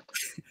one more.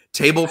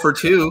 Table for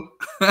two.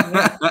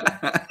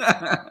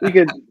 We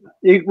can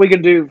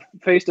do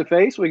face to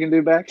face. We can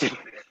do back to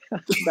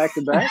back.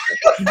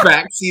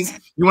 Backsies.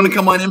 You want to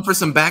come on in for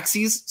some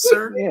backsies,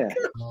 sir? Yeah.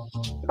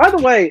 By the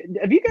way,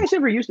 have you guys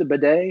ever used a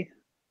bidet?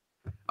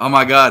 Oh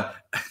my God.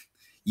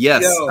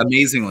 Yes,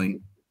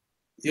 amazingly.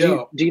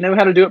 Do you know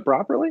how to do it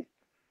properly?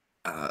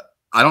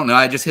 I don't know.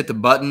 I just hit the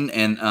button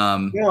and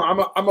I'm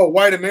a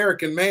white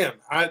American man.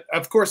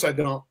 Of course I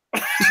don't.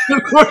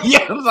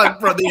 Yeah, I was like,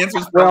 bro, the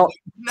answer's well.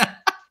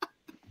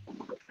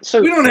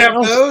 So we don't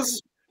have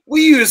those.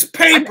 We use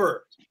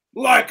paper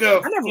like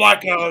a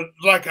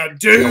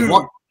dude.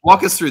 Yeah,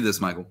 walk us through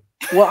this, Michael.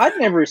 Well, I'd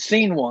never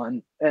seen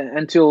one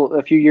until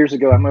a few years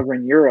ago. I'm over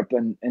in Europe,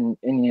 and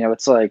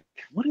it's like,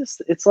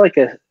 it's like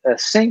a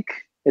sink.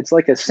 It's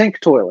like a sink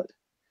toilet.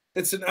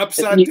 It's an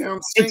upside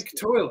down sink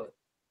toilet.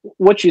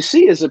 What you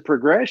see is a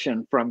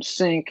progression from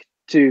sink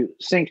to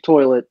sink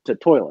toilet to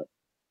toilet.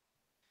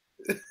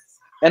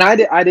 And I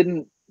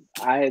didn't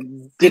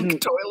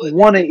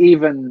want to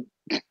even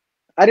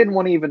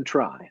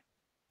try.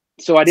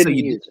 So I didn't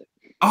use it.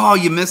 Oh,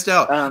 you missed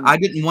out. I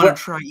didn't want to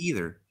try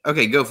either.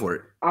 Okay, go for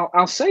it.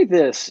 I'll say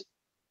this.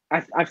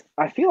 I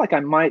feel like I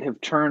might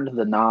have turned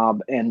the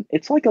knob and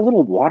it's like a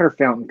little water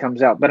fountain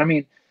comes out. But I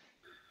mean,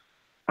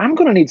 I'm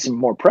going to need some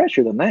more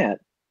pressure than that.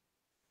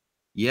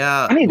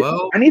 Yeah. I need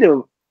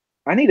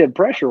a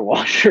pressure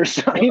washer.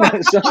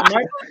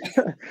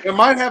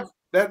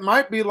 That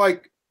might be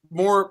like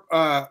more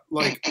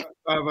like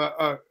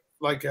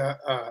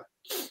a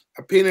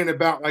opinion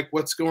about like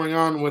what's going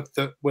on with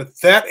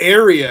that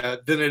area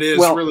than it is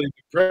really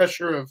the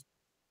pressure of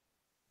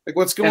like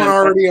what's going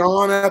already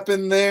on up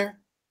in there.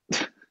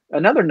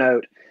 Another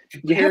note,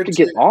 you have to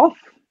get off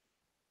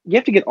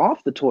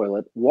the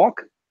toilet,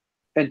 walk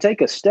and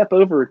take a step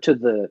over to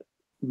the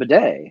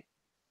bidet.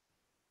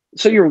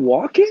 So you're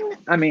walking?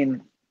 I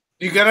mean,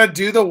 you gotta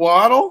do the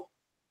waddle.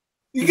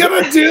 You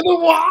gotta do the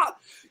waddle.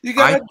 You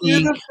gotta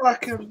do the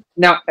fucking.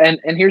 Now, and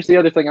here's the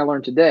other thing I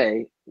learned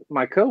today.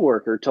 My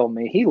coworker told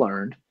me he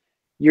learned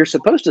you're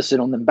supposed to sit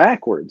on them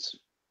backwards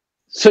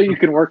so you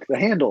can work the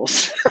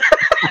handles.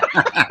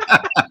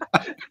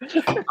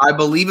 I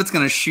believe it's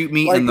going to shoot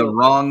me in the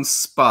wrong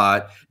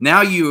spot.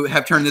 Now you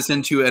have turned this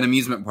into an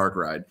amusement park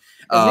ride.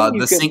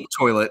 The sink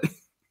toilet.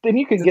 Then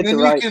you can get the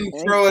right. You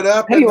can throw it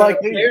up in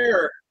the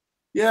air.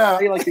 Yeah. How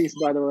do you like these,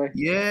 by the way?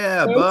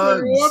 Yeah, Those are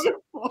bugs.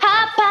 wonderful.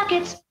 Hot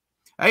Pockets.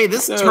 Hey,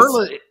 this Those-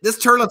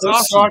 turlet's Those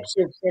awesome. socks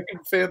are fucking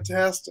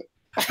fantastic.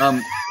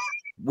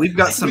 We've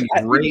got some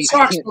great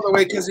Socks, by the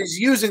way, because he's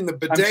using the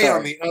bidet sorry.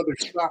 on the other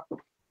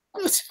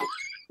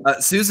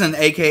side. Susan,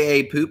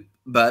 aka Poop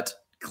Butt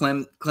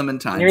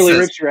Clementine. Nearly says,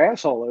 rips your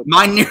asshole open.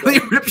 Mine nearly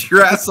rips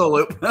your asshole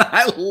open.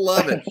 I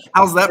love it.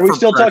 How's that Are we for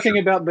still pressure?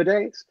 talking about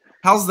bidets?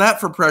 How's that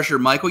for pressure,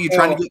 Michael? You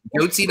trying to get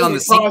goat seat on the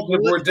seat?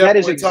 That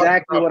is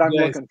exactly what I'm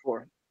looking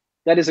for.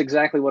 That is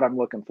exactly what I'm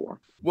looking for.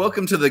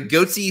 Welcome to the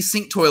Goatsy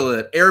Sink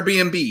Toilet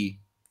Airbnb.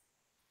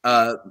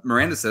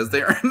 Miranda says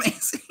they are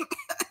amazing.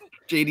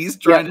 JD's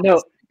trying to get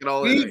it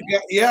all in.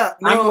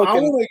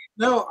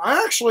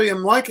 I actually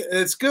am like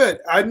it's good.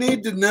 I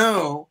need to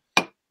know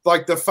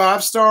like the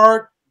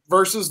 5-star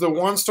versus the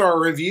 1-star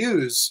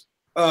reviews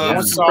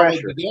of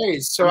solid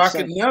bidets, so I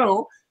can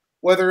know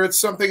whether it's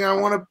something I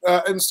want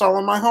to install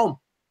in my home.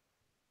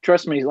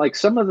 Trust me, like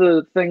some of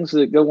the things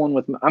that go on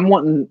with, I'm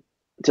wanting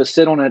to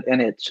sit on it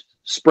and it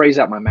sprays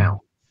out my mouth.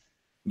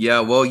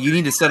 Yeah, well, you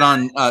need to sit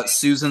on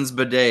Susan's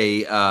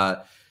bidet,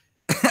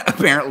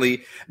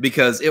 apparently,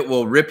 because it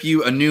will rip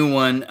you a new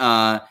one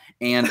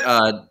and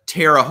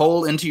tear a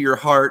hole into your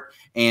heart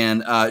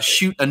and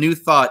shoot a new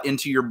thought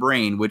into your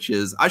brain, which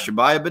is, I should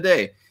buy a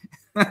bidet.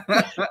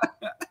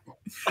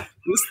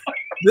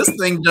 This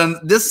thing done.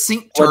 This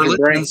sink toilet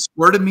done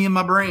squirted me in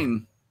my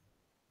brain.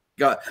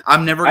 God,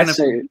 I'm never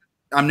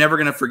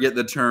gonna forget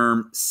the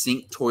term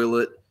sink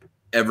toilet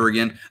ever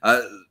again.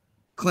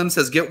 Clem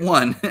says, "Get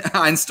one."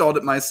 I installed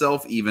it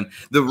myself. Even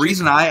the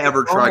reason I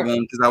ever tried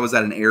one because I was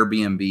at an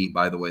Airbnb.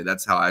 By the way,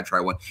 that's how I try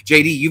one.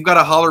 JD, you've got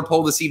a holler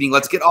poll this evening.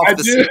 Let's get off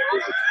the seat.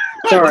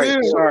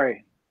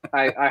 Sorry.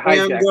 I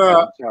hijacked.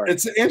 Sorry.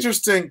 It's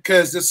interesting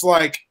because it's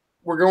like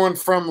we're going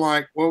from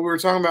like what we were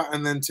talking about,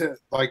 and then to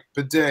like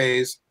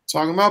bidets,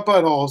 talking about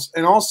buttholes,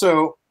 and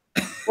also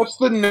what's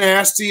the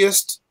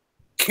nastiest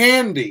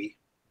candy?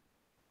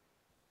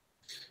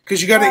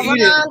 Because you got to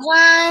eat it.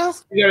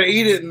 You got to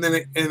eat it, and then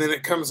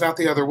it comes out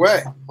the other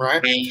way,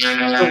 right?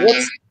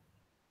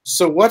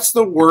 So what's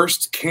the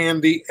worst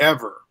candy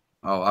ever?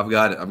 Oh, I've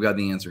got it. I've got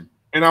the answer.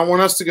 And I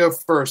want us to go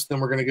first. Then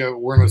we're gonna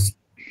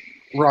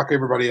rock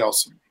everybody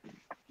else.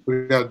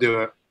 We got to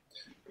do it.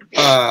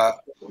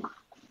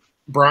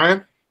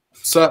 Brian,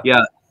 what's up?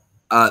 Yeah.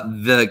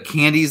 The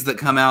candies that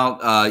come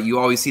out, you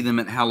always see them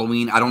at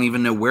Halloween. I don't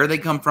even know where they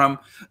come from.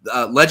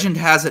 Legend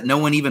has it no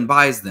one even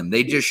buys them.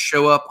 They just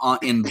show up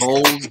in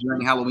bowls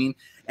during Halloween,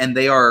 and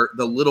they are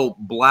the little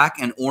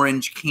black and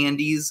orange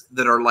candies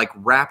that are like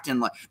wrapped in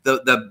like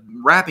the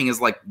wrapping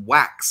is like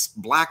wax,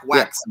 black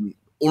wax, and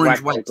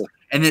orange wax,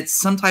 and it's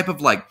some type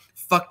of like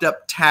fucked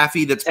up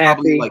taffy that's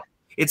probably like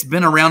it's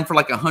been around for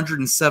like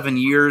 107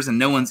 years and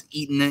no one's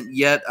eaten it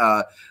yet.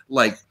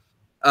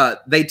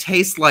 They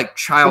taste like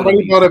child Somebody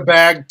abuse. bought a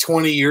bag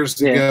 20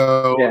 years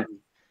ago.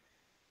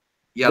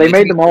 Yeah, they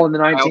made them all in the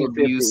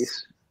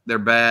 1950s. They're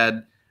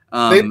bad.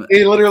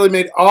 They literally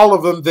made all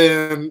of them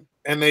then,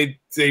 and they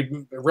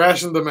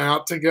rationed them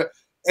out to go.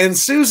 And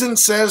Susan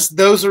says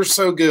those are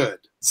so good.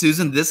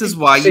 Susan, this is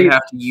why you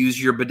have to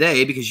use your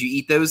bidet because you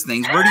eat those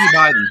things. Where do you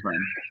buy them from?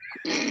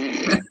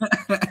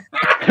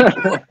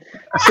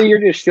 See, you're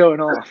just showing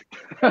off.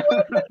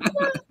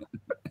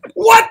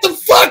 What the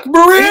fuck,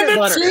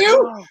 Miranda?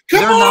 Too?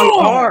 Come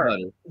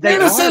on.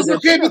 Miranda says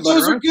okay, but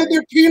those are good.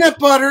 They're peanut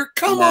butter.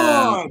 Come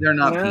on. They're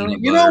not peanut butter.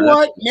 You know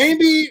what?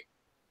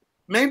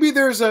 Maybe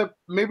there's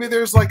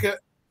like a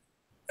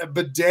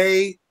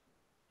bidet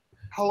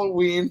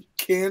Halloween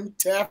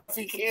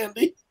taffy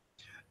candy.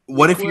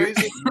 What if you're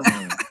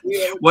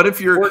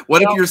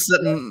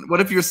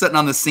sitting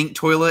on the sink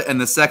toilet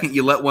and the second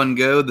you let one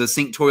go, the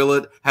sink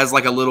toilet has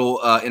like a little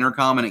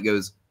intercom and it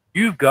goes,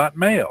 "You've got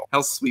mail."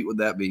 How sweet would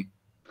that be?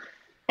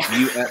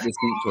 You at the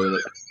sink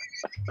toilet.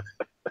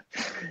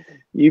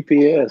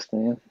 UPS,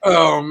 man.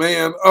 Oh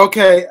man.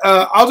 Okay.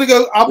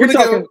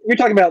 You're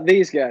talking about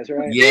these guys,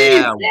 right?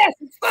 Yeah. Yes,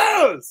 it's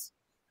those.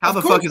 How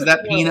the fuck is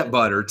that peanut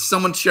butter?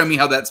 Someone show me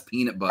how that's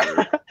peanut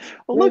butter.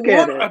 Well, look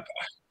at it.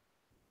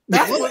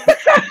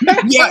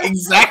 Yeah,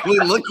 exactly.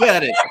 Look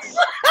at it.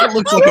 It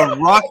looks like a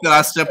rock that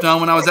I stepped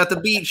on when I was at the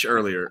beach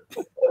earlier.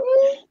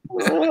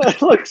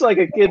 It looks like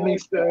a kidney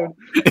stone.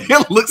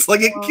 It looks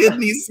like a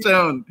kidney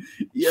stone.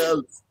 Yes.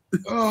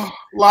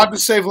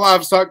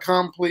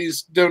 LiveToSaveLives.com.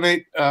 Please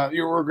donate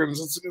your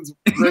organs. It's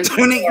great.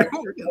 Donate your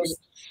organs.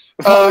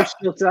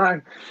 Still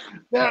time.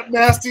 That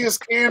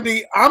nastiest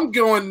candy. I'm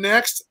going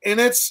next, and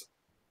it's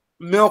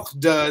Milk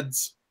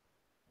Duds.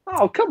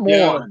 Oh, come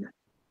on.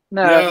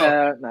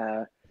 No.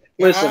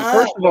 Listen,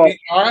 first of all,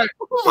 right.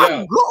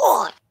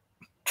 God.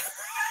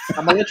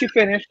 I'm gonna let you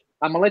finish.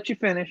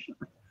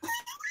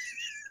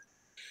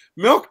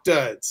 Milk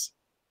Duds.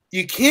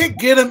 You can't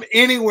get them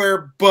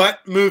anywhere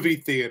but movie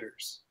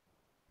theaters.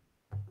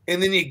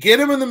 And then you get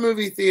them in the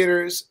movie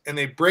theaters, and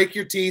they break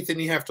your teeth, and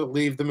you have to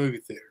leave the movie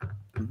theater.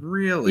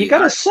 Really? You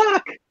gotta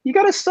suck.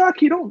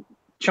 You don't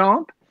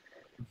chomp.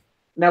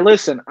 Now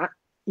listen,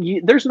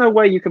 there's no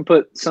way you can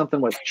put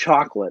something with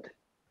chocolate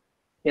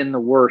in the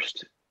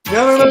worst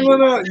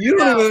No. You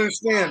don't even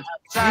understand.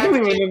 You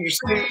don't even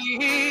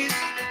understand.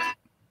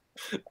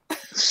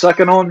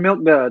 Sucking on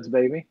milk duds,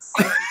 baby.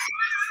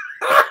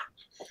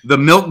 The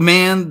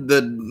milkman,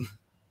 the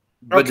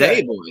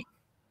bidet boy.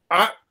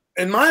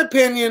 In my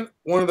opinion,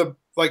 one of the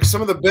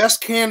some of the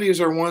best candies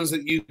are ones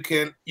that you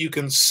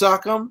can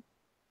suck them,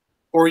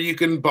 or you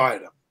can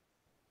bite them.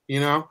 You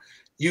know,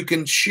 you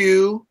can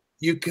chew.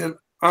 You can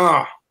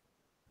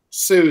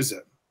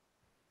Susan,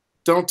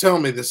 don't tell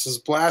me this is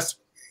blasphemy.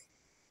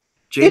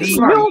 JD, it's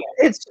milk.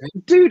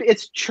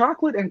 It's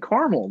chocolate and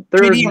caramel.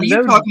 JD, are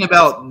you talking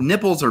about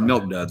nipples or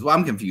milk duds? Well,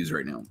 I'm confused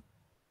right now.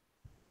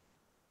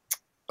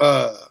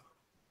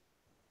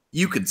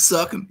 You could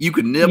suck them. You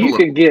could nibble. You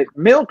can get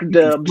milk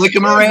dubs. Flick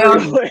them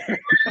around.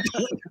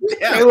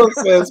 Caleb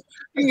says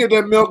you can get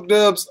that milk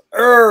dubs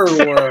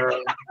everywhere.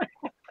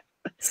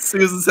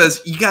 Susan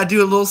says you gotta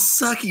do a little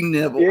sucking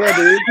nibble. Yeah,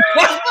 dude.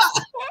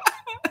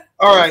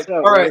 All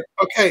right.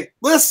 Okay,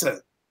 listen.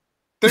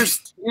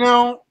 There's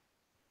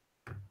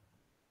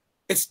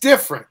it's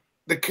different.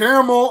 The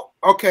caramel,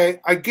 okay,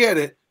 I get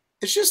it.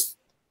 It's just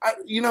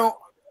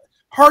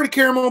hard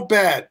caramel,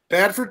 bad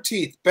for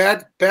teeth,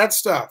 bad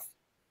stuff.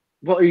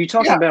 Well, are you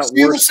talking about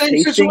worse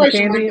tasting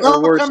candy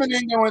or worse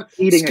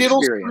eating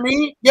Skittles experience? For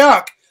me,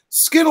 yuck.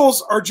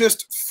 Skittles are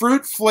just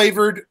fruit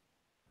flavored,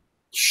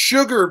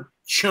 sugar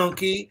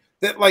chunky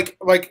that like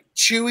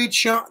chewy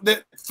chunk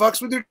that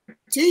fucks with your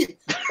teeth.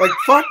 Like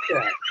fuck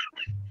that.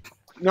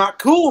 Not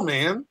cool,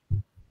 man.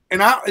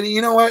 And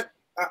you know what?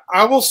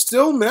 I will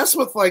still mess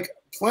with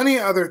plenty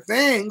of other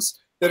things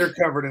that are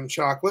covered in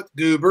chocolate.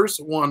 Goobers,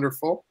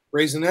 wonderful.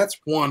 Raisinets,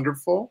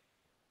 wonderful.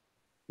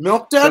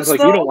 Milk duds, sounds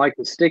like you don't like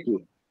the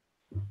sticky.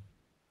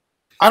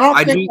 I don't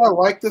think I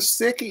like the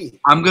sticky.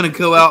 I'm going to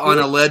go out on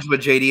a ledge with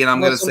JD, and I'm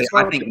going to say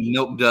I think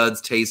milk duds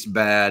taste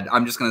bad.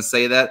 I'm just going to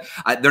say that.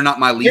 They're not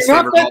my least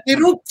favorite. They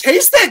don't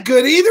taste that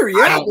good either.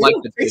 Yeah, I don't like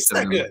the taste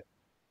that good.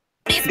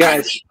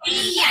 Guys,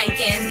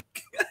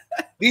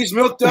 these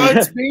milk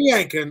duds be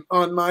yanking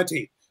on my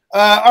teeth.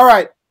 All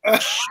right.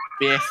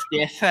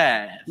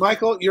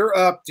 Michael, you're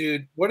up,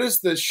 dude. What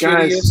is the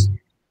shittiest,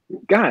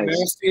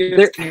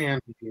 nastiest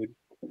candy, dude?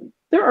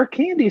 There are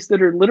candies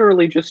that are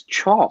literally just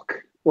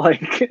chalk.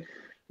 Like,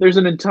 there's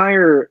an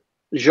entire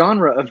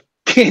genre of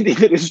candy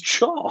that is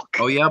chalk.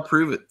 Oh yeah,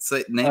 prove it.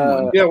 Say name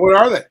one. Yeah, what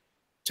are they?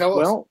 Tell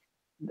us. Well,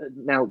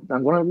 now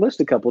I'm going to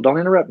list a couple. Don't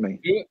interrupt me.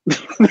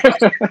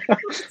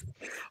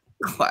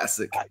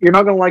 Classic. You're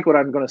not going to like what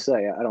I'm going to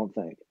say, I don't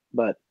think.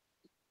 But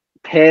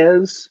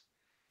Pez.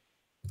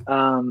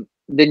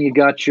 Then you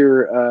got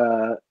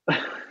your.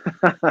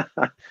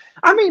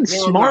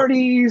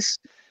 Smarties.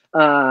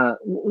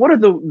 What are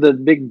the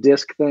big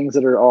disc things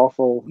that are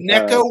awful?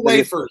 Necco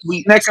wafers.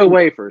 Necco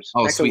wafers.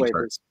 Oh, Necco sweet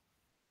wafers.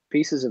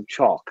 Pieces of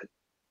chalk,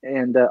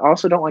 and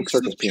also don't like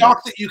circus peanuts.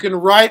 Chalk that you can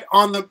write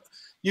on the.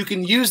 You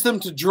can use them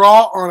to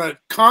draw on a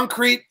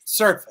concrete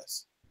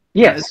surface.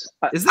 Yes,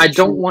 I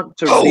don't want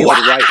to be able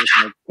to write with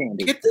my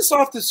candy. Get this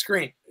off the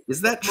screen.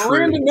 Is that true?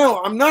 Miranda,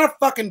 no, I'm not a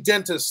fucking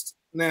dentist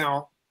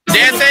now.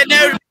 Dad said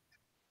no.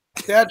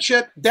 Dad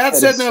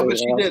said no, but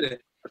she did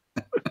it.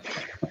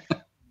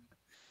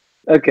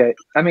 Okay,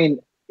 I mean,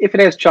 if it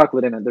has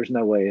chocolate in it, there's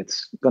no way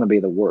it's going to be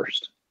the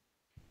worst.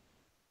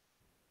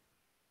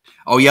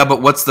 Oh yeah,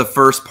 but what's the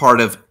first part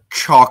of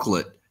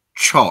chocolate?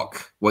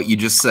 Chalk. What you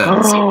just said.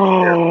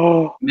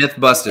 Oh. Myth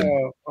busted.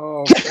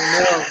 Oh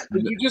no!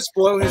 Did you just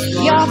blow his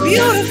mind? You're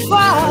beautiful.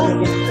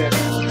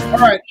 All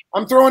right,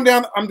 I'm throwing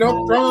down the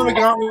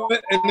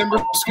gauntlet, and then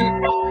we're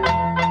scooting.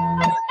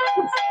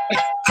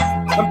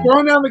 I'm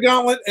throwing down the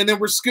gauntlet, and then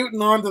we're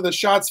scooting on to the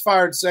shots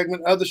fired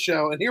segment of the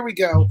show. And here we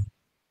go.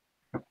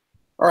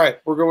 All right,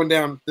 we're going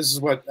down. This is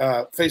what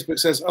Facebook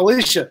says.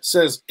 Alicia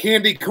says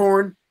candy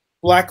corn,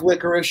 black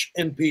licorice,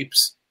 and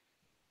Peeps.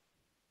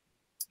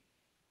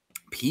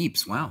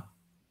 Peeps, wow.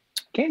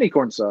 Candy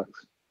corn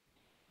sucks.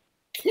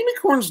 Candy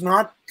corn's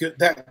not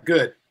that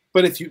good,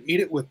 but if you eat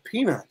it with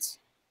peanuts,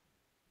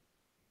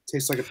 it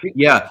tastes like a peanut.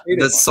 Yeah,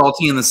 the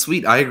salty and the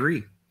sweet. I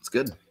agree. It's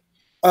good.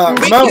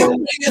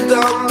 Mo,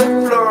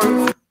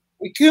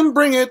 we can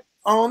bring it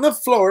on the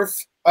floor.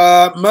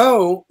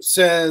 Mo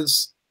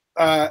says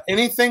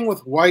anything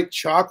with white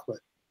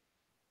chocolate.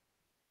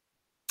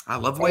 I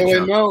love white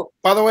chocolate.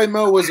 By the way,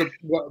 Mo was a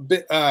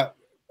bit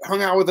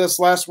hung out with us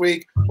last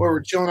week where we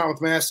were chilling out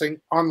with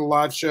Massing on the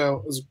live show.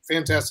 It was a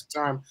fantastic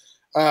time.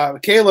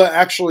 Kayla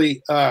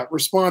actually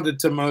responded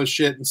to Mo's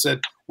shit and said,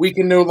 "We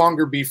can no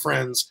longer be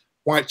friends.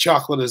 White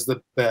chocolate is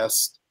the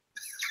best."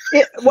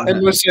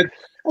 And Mo said,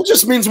 "It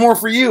just means more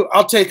for you.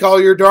 I'll take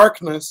all your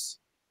darkness."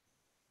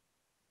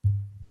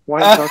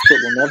 White chocolate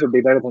will never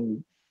be better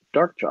than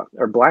dark chocolate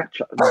or black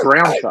chocolate,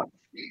 brown chocolate.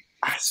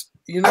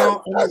 You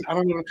know, I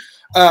don't know.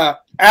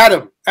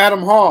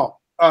 Adam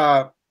Hall,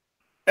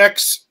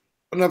 ex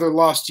Another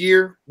Lost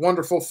Year,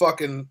 wonderful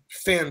fucking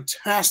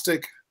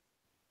fantastic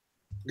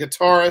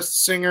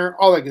guitarist, singer,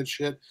 all that good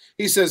shit.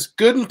 He says,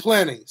 good and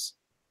plenties.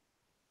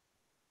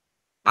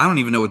 I don't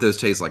even know what those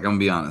taste like. I'm gonna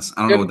be honest.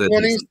 I don't know what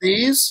that is.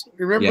 These?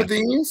 Remember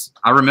these?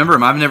 I remember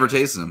them. I've never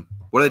tasted them.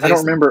 What do they taste I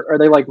don't remember. Are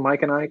they like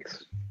Mike and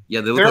Ike's? Yeah,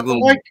 they look They're like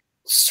little. like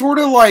sort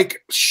of like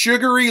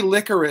sugary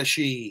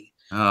licorice-y.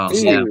 Oh,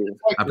 It's yeah. like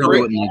I probably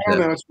grape- wouldn't like I don't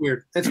that. know. It's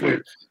weird. It's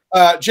weird.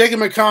 Jacob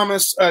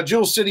McComas,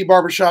 Jewel City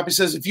Barbershop. He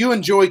says, if you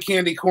enjoy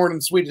candy corn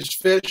and Swedish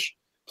fish,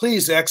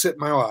 please exit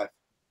my life.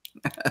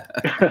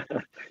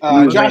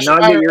 Josh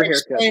not get your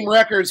Extreme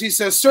Records. He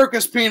says,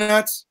 circus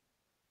peanuts.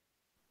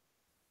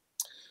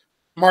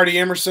 Marty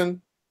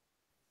Emerson.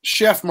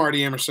 Chef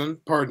Marty Emerson,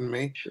 pardon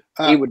me.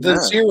 He would the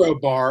know. Zero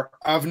Bar.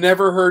 I've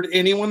never heard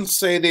anyone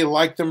say they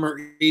like them or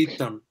eat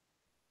them.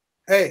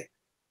 Hey,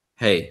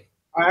 Hey,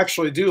 I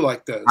actually do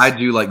like those. I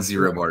do like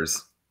Zero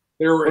bars.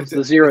 There were What's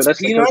the Zero? it's That's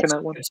the peanuts,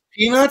 coconut one? It's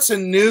peanuts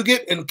and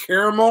nougat and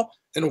caramel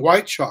and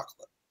white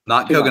chocolate.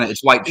 Not Too coconut. much.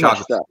 It's white Too much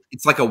chocolate. stuff.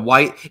 It's like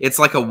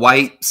a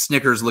white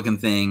Snickers looking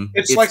thing.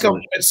 It's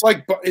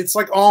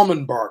like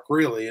almond bark,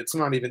 really. It's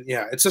not even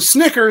it's a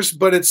Snickers,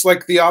 but it's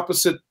like the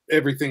opposite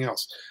everything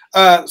else.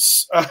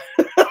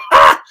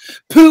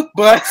 Poop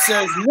Butt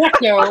says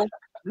Necco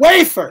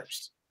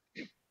wafers.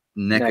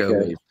 Necco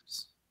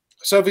wafers.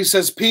 Sophie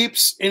says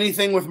Peeps,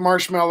 anything with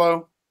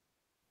marshmallow.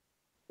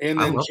 And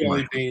I then love jelly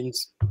marshmallow.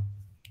 beans. You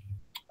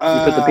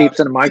put the Peeps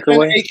in a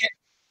microwave?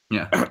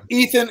 Yeah.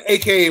 Ethan,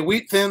 aka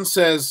Wheat Thin,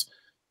 says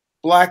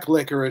black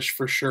licorice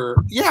for sure.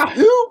 Yeah,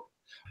 who?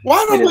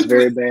 Why don't It we? is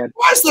very bad.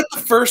 Why is that the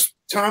first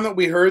time that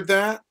we heard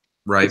that?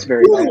 Right. It's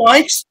very bad.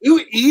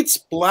 Who eats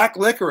black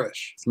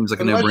licorice? Seems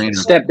like a Unless-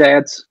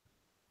 no-brainer.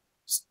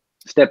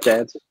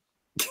 Stepdads.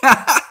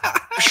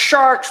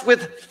 Sharks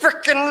with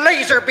frickin'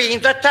 laser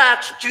beams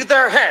attached to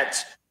their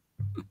heads.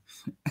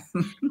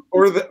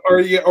 or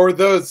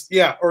those.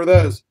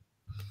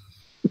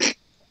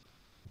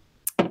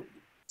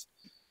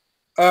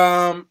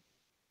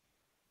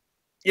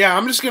 Yeah,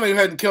 I'm just going to go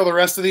ahead and kill the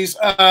rest of these.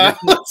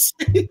 Let's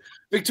see.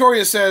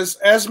 Victoria says,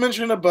 as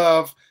mentioned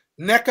above,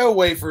 Necco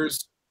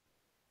wafers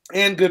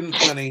and Good and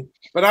Plenty,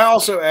 but I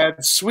also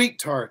add sweet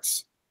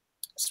tarts.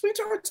 Sweet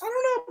tarts, I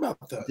don't know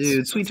about those.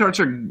 Dude, sweet tarts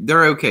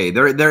they're okay.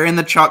 They're in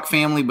the chalk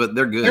family, but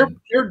they're good.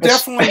 They're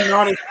definitely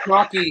not as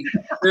chalky.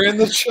 They're in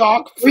the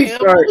chalk Sweet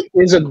family. Tart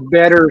is a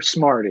better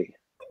Smartie.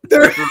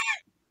 They're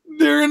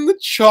in the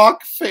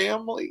chalk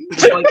family.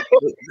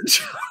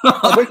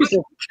 I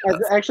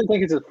actually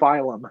think it's a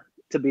phylum.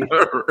 To be,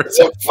 it's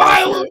a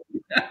phylum.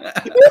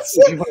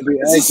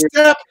 It's a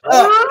step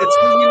up. It's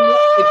when you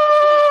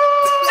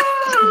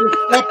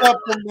step up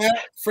from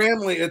that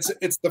family. It's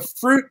the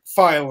fruit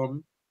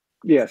phylum.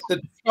 Yes,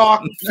 the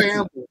chalk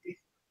family.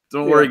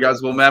 Don't worry,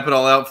 guys. We'll map it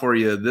all out for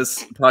you.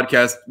 This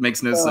podcast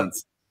makes no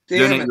sense.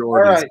 Donate your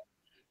organs. All right,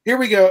 here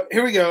we go.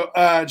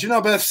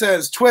 Janelle Beth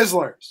says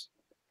Twizzlers.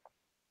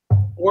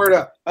 Word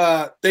up.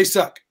 They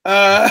suck.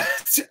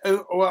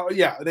 Well,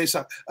 yeah, they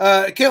suck.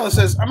 Kayla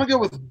says, I'm going to go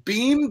with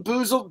Bean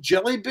Boozled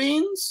jelly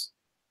beans.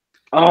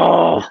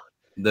 Oh.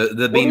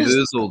 The Bean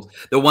Boozled.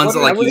 The ones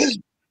that like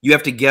you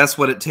have to guess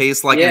what it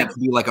tastes like, and it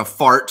could be like a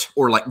fart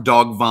or like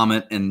dog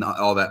vomit and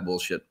all that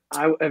bullshit.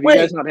 Have you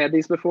guys not had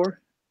these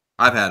before?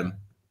 I've had them.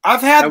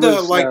 I've had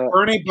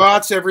Bernie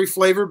Bott's every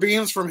flavor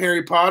beans from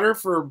Harry Potter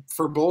for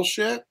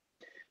bullshit.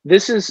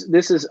 This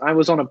is I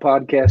was on a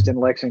podcast in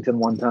Lexington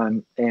one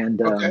time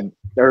and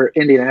or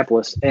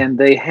Indianapolis, and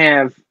they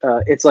have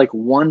it's like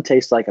one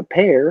tastes like a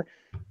pear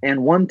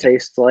and one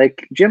tastes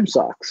like gym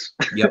socks.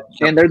 Yep.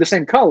 And they're the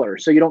same color,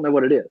 so you don't know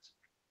what it is.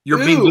 You're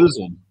Bean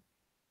Boozled.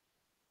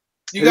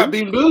 You got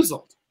Bean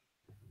Boozled.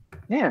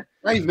 Yeah.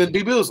 Right, you've been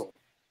Bean-boozled.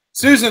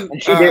 Susan,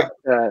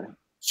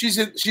 she's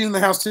in the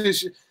house too.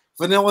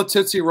 Vanilla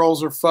Tootsie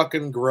Rolls are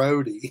fucking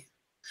grody.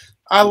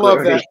 I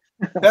love that.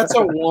 That's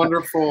a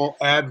wonderful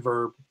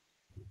adverb.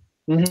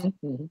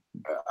 Mm-hmm.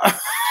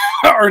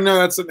 Or no,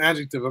 that's an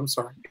adjective. I'm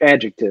sorry.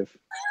 Adjective.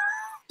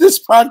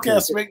 This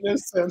podcast makes no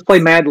sense. Play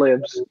Mad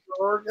Libs.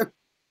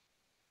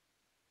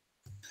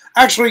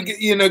 Actually,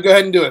 go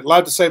ahead and do it.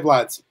 Live to save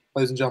lives,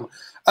 ladies and gentlemen.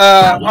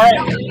 All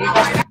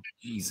right.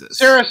 Jesus.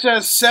 Sarah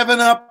says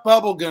 7-Up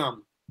bubble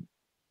gum.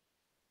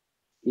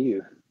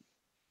 Ew.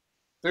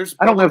 There's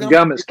I don't know if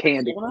gum is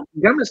candy.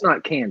 Gum is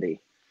not candy.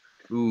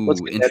 Ooh,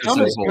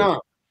 interesting.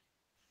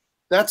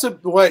 That's a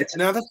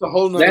now that's a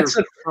whole nother. That's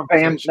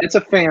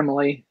a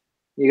family.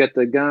 You got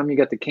the gum. You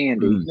got the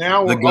candy.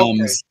 Now the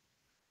gums. Okay.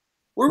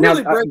 We're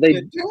really breaking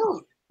it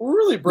down. We're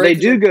really breaking.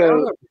 They do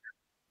go.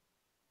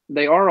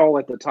 They are all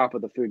at the top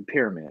of the food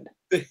pyramid.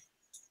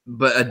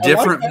 But a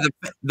different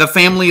the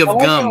family of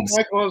gums.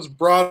 Michael has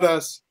brought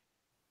us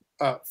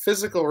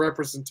physical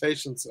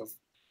representations of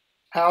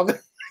how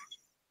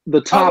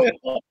the top.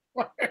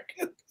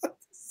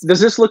 Does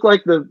this look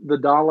like the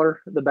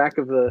dollar, the back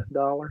of the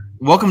dollar?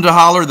 Welcome to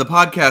Holler, the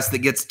podcast that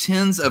gets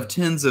tens of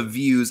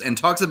views and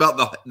talks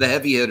about the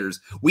heavy hitters.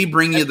 We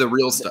bring you the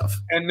real stuff.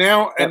 And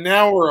now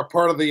we're a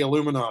part of the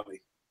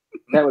Illuminati.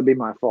 That would be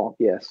my fault.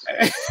 Yes.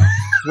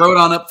 Throw it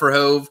on up for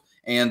Hove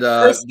and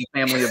the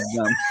family of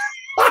gum.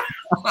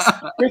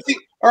 Chrissy,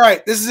 all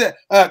right, this is it.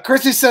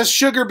 Chrissy says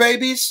sugar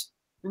babies.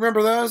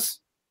 Remember those?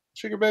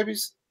 Sugar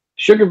babies?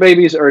 Sugar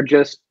babies are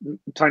just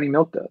tiny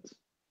milk duds.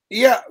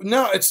 Yeah,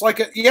 no, it's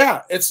like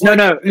it's No,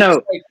 like, no.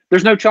 like,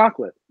 There's no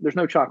chocolate. There's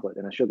no chocolate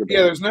in a sugar daddy.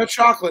 yeah, there's no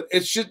chocolate.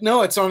 It's just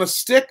it's on a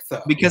stick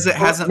though. Because it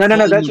hasn't. No,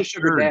 fully that's a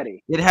sugar matured.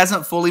 daddy. It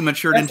hasn't fully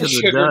matured That's into a the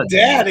sugar dud.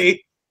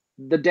 daddy.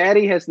 The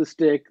daddy has the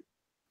stick.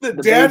 The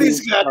The daddy's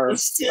babies got are- the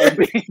stick.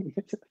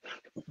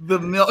 The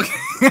milk.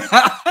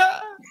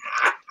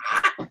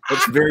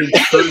 It's very The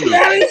true.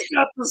 daddy's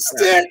got the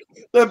stick.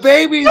 The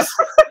babies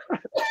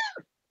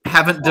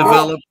Haven't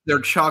developed their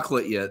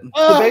chocolate yet.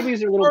 The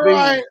babies are little all babies.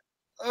 right.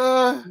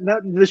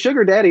 Not the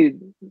sugar daddy,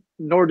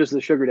 nor does the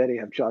sugar daddy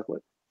have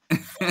chocolate.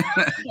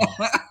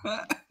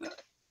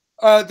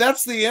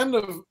 That's the end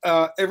of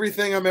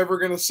everything I'm ever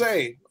going to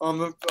say on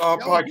the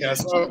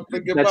podcast.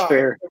 Goodbye. That's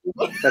fair.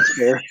 That's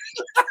fair.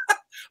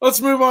 Let's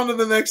move on to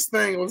the next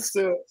thing. Let's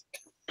do it.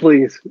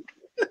 Please.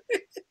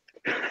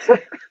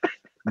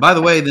 By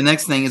the way, the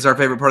next thing is our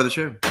favorite part of the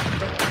show.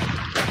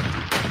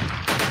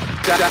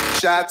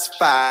 Shots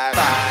fired.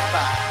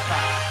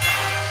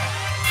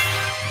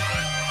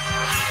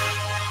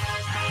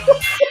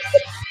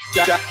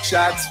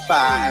 Shots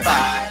fired.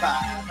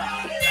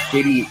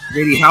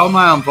 JD, how am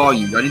I on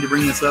volume? Do I need to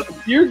bring this up?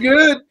 You're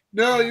good.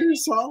 No, you're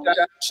solid.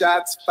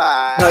 Shots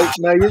fired.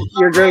 No,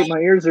 you're great. My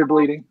ears are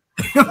bleeding.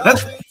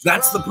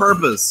 That's the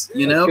purpose,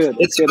 you know. Good.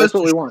 It's Good. supposed That's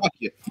what to we want. shock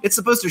you. It's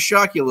supposed to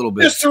shock you a little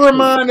bit. Just to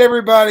remind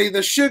everybody,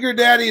 the sugar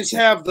daddies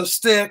have the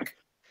stick.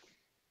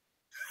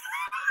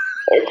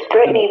 It's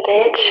Brittany,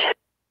 bitch.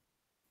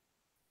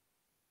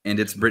 And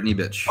it's Brittany,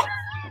 bitch.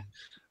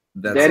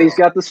 That's Daddy's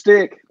got the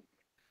stick.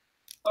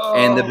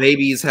 And the Oh.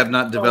 babies have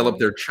not developed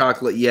their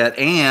chocolate yet.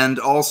 And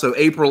also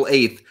April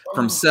 8th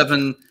from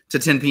 7 to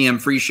 10 p.m.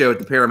 free show at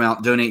the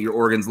Paramount. Donate your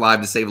organs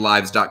live to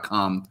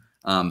savelives.com.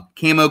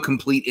 Camo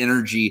Complete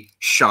Energy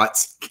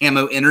Shots.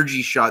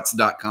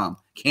 CamoEnergyShots.com.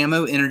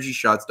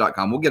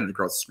 CamoEnergyShots.com. We'll get it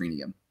across the screen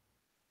again.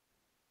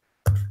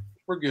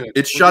 We're good.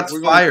 It's We're shots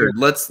good. fired.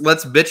 Let's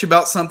bitch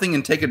about something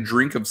and take a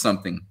drink of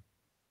something.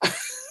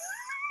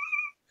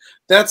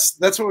 That's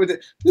what we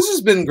did. This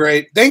has been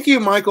great. Thank you,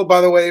 Michael, by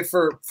the way,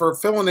 for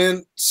filling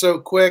in so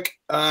quick.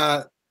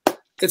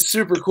 It's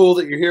super cool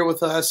that you're here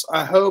with us.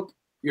 I hope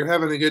you're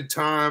having a good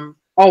time.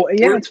 Oh,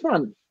 yeah, it's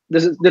fun.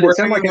 Did it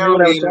sound like I knew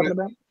what I was talking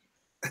about?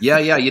 Yeah,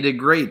 you did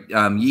great.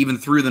 You even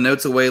threw the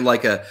notes away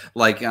like a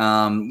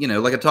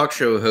talk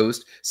show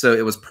host. So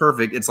it was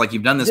perfect. It's like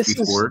you've done this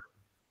before.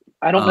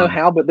 I don't know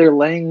how, but they're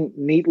laying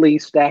neatly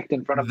stacked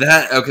in front of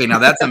that. Okay, now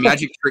that's a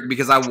magic trick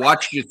because I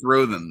watched you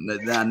throw them.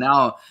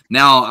 Now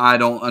I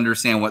don't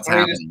understand what's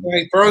happening.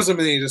 He throws them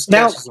and he just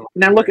now. catches them.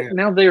 Now look at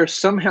now. There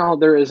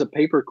is a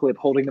paper clip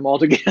holding them all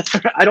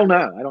together. I don't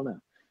know.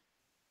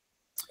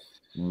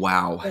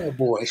 Wow. Oh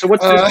boy. So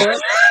what's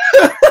this?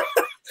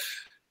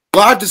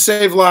 Live to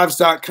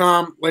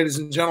savelives.com, ladies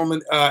and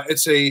gentlemen.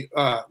 It's a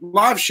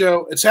live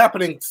show. It's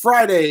happening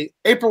Friday,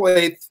 April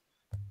 8th.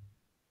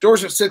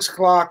 Doors at 6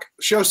 o'clock.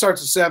 Show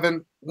starts at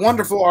 7.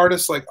 Wonderful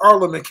artists like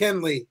Arla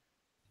McKinley.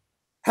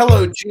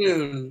 Hello,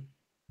 June.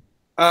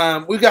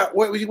 We got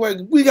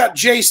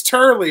Jace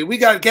Turley. We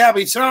got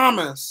Gabby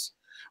Thomas.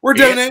 We're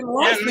donating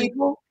live,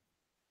 people.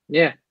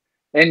 Yeah,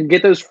 and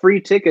get those free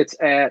tickets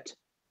at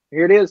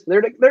here. It is. There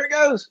it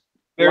goes.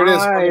 There it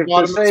is.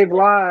 Live to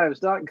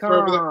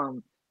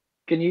savelives.com.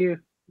 Can you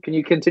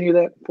continue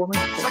that for me?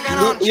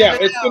 Yeah,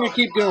 it's going to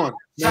keep going.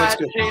 No, it's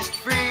good.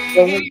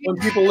 So when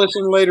people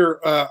listen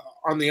later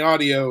on the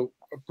audio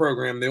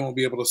program, they won't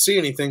be able to see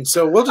anything.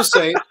 So we'll just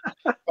say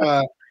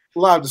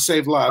live to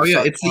save lives. Oh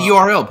yeah, it's the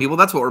URL, people.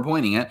 That's what we're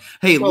pointing at.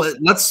 Hey,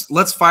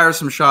 let's fire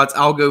some shots.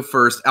 I'll go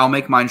first. I'll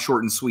make mine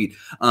short and sweet.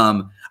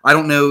 I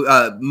don't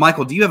know,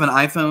 Michael. Do you have an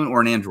iPhone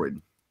or an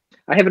Android?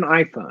 I have an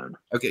iPhone.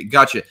 Okay,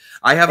 gotcha.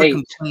 I have a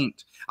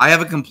complaint. I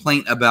have a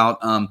complaint about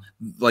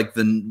like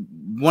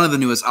one of the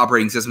newest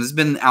operating systems. It's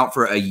been out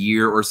for a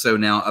year or so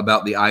now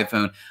about the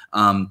iPhone.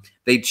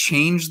 They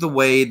changed the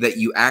way that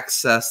you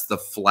access the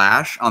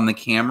flash on the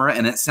camera,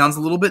 and it sounds a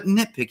little bit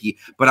nitpicky,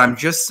 but I'm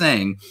just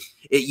saying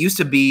it used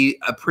to be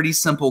a pretty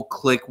simple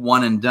click,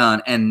 one and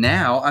done, and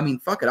now, I mean,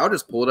 fuck it, I'll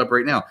just pull it up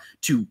right now.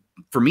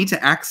 For me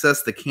to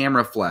access the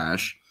camera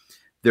flash,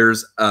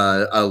 there's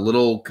a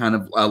little kind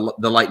of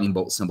the lightning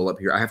bolt symbol up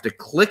here. I have to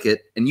click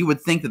it, and you would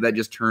think that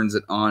just turns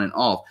it on and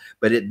off,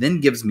 but it then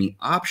gives me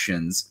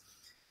options.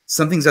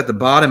 Something's at the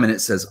bottom, and it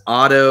says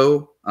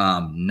auto,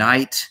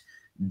 night,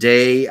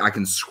 day. I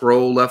can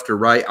scroll left or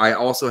right. I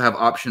also have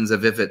options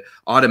of if it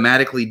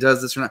automatically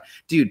does this or not.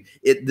 Dude,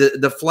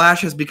 the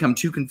flash has become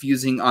too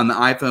confusing on the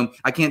iPhone.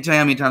 I can't tell you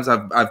how many times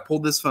I've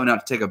pulled this phone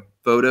out to take a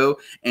photo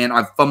and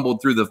I've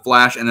fumbled through the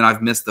flash and then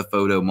I've missed the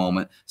photo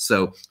moment.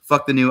 So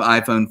fuck the new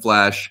iPhone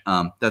flash.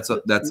 That's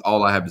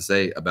all I have to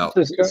say about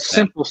this. A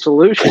simple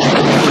solution.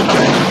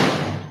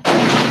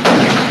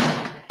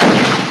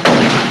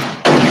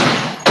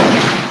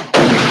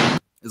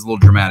 It's a little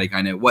dramatic,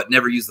 I know. What?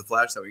 Never use the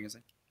flash? Is that what you're gonna say?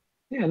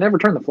 Yeah, never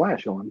turn the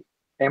flash on.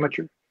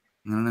 Amateur.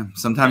 I don't know.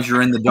 Sometimes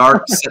you're in the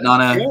dark, sitting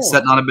on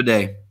a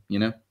bidet. You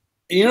know.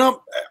 You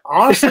know,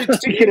 honestly,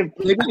 maybe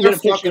they're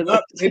fucking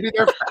up. Maybe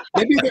they're.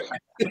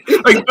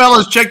 Hey,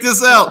 fellas, check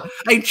this out.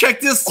 Hey, check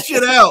this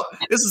shit out.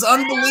 This is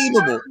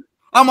unbelievable.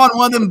 I'm on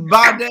one of them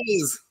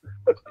bidets.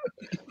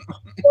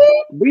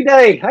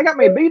 B-Day. I got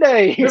me a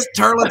B-Day. This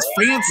turlet's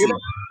fancy.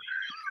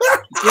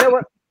 You know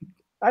what?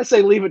 I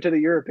say leave it to the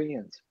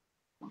Europeans.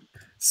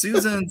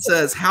 Susan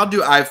says, "How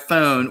do I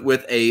phone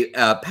with a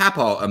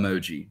papa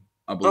emoji?"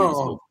 I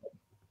believe.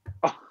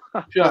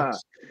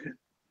 Shucks.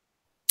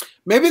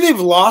 Maybe they've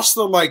lost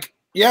the like.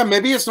 Yeah,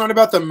 maybe it's not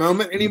about the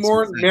moment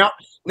anymore.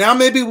 Now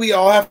maybe we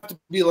all have to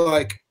be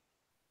like.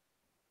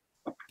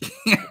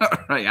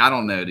 Right, I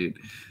don't know, dude.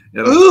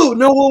 Ooh,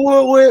 no,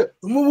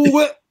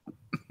 what?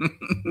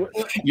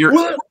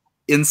 You're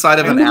inside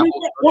of an apple.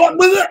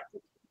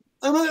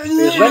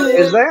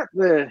 Is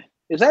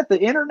that the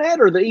internet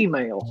or the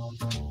email?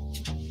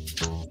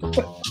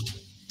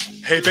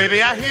 Hey,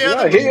 baby, I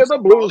hear the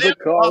blues are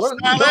calling.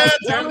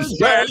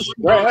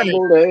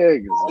 Scrambled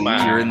eggs.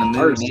 You're in the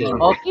mood.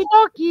 Okie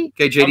dokie.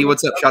 Okay, JD,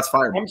 what's up? Shots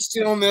fired. I'm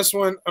still on this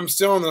one.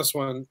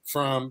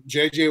 From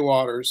JJ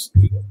Waters,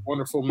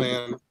 wonderful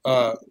man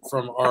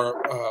from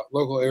our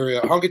local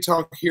area, honky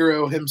tonk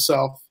hero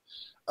himself.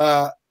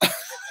 I'm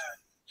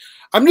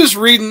just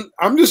reading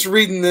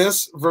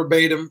this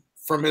verbatim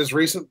from his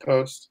recent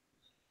post.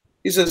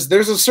 He says,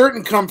 "There's a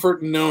certain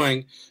comfort in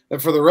knowing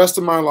that for the rest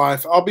of my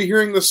life, I'll be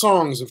hearing the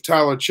songs of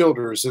Tyler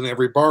Childers in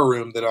every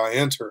barroom that I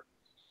enter.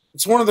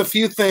 It's one of the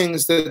few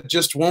things that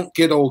just won't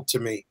get old to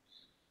me.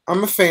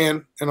 I'm a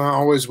fan, and I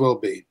always will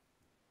be.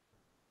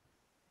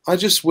 I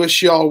just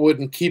wish y'all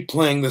wouldn't keep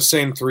playing the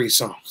same 3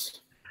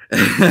 songs."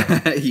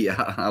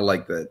 Yeah, I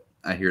like that.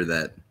 I hear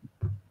that.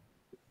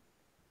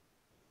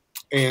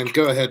 And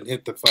go ahead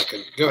and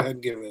go ahead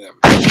and give me that.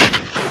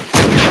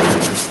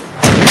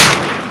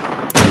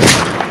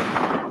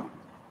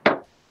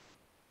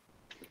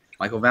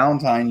 Michael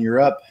Valentine, you're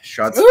up.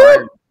 Shots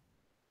fired.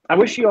 I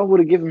wish you all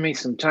would have given me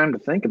some time to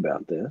think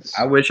about this.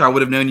 I wish I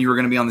would have known you were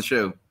going to be on the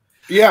show.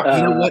 Yeah.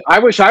 You know what? I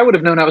wish I would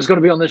have known I was going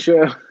to be on the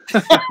show.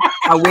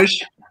 I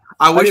wish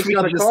we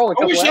could just.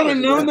 I wish I'd have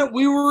known that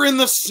we were in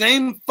the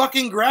same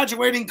fucking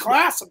graduating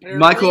class. Apparently.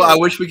 Michael, I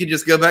wish we could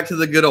just go back to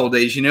the good old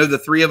days. You know, the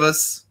 3 of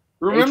us.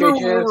 Remember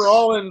when we were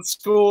all in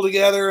school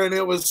together and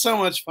it was so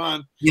much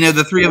fun. You know,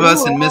 the 3 of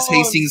us in Miss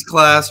Hastings'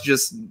 class,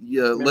 just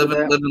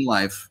living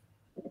living.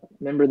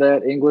 Remember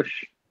that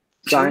English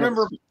science?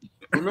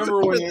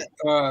 Remember when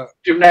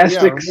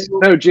gymnastics? Yeah,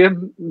 no,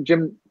 gym.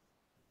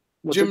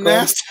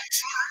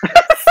 Gymnastics.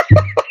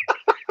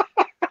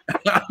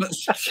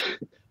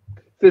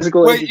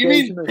 Physical. Wait, you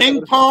mean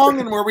ping pong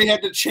and where we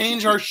had to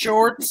change our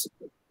shorts?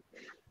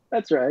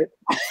 That's right.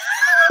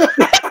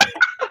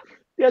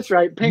 That's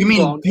right. Ping you mean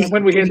pong.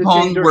 When we had to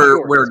pong change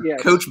our where shorts,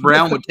 yes. Coach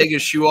Brown would take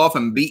his shoe off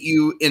and beat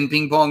you in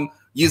ping pong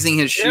using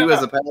his shoe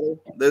as a paddle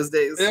those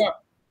days? Yeah.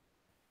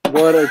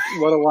 What a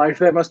life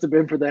that must have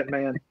been for that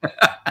man.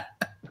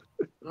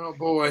 Oh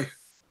boy.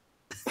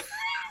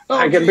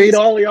 I can beat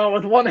all y'all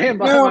with one hand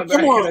behind my back.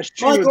 Come on, and a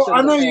shoe Michael.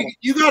 I know paddle.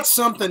 you got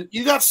something.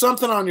 You got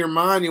something on your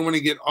mind. You want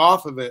to get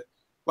off of it.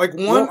 Like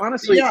one,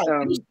 honestly,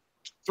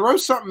 throw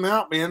something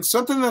out, man.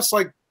 Something that's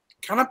like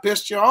kind of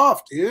pissed you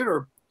off, dude,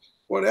 or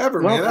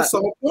whatever, man. That's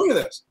the whole point of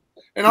this.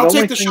 And I'll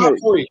take the shot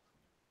for you.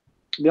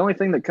 The only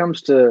thing that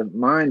comes to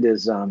mind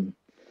is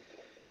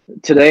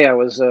today I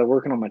was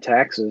working on my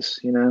taxes,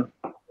 you know,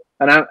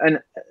 and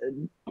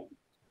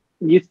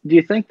do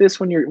you think this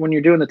when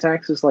you're doing the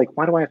taxes, like,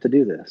 why do I have to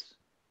do this?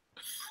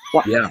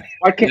 Why, yeah.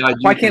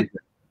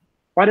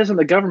 Why doesn't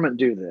the government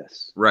do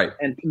this? Right.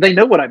 And they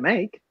know what I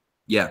make.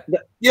 Yeah.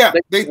 Yeah.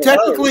 They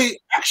technically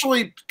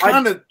actually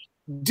kind of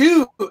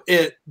do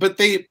it, but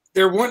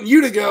they're wanting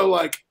you to go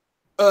like,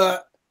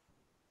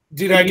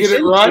 did I get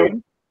it right?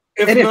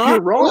 If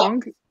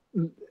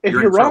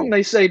you're wrong,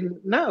 they say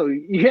no.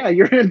 Yeah,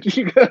 you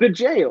go to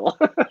jail.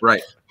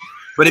 Right.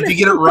 But if you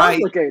get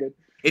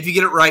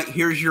it right,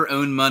 here's your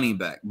own money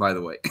back. By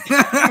the way,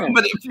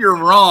 but if you're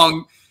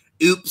wrong,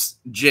 oops,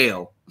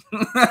 jail.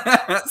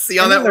 See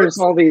how that there's works?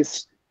 all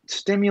these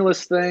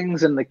stimulus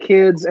things and the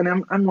kids, and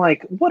I'm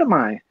like, what am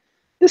I?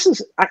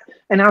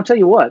 And I'll tell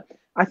you what,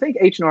 I think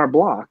H&R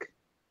Block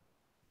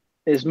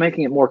is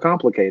making it more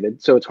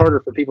complicated, so it's harder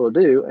for people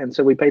to do, and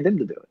so we pay them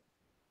to do it.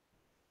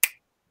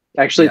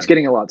 Actually, it's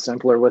getting a lot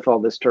simpler with all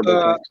this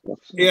TurboTax stuff.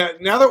 Yeah,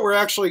 now that we're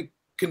actually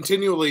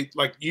continually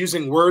like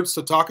using words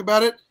to talk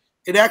about it,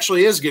 it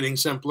actually is getting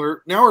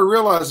simpler. Now we're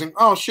realizing,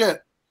 oh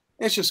shit,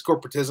 it's just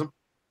corporatism.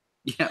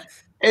 Yeah.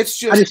 It's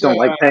just I just don't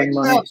like paying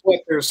money. That's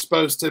what they're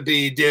supposed to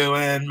be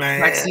doing,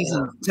 man.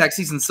 Tax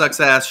season sucks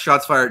ass.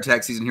 Shots fired.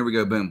 Tax season. Here we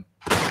go. Boom.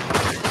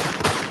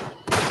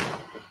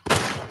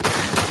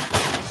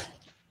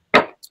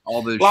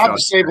 All those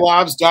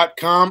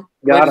LiveToSaveLives.com.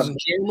 Ladies and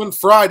gentlemen,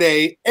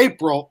 Friday,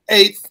 April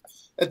 8th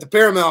at the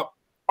Paramount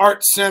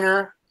Arts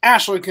Center,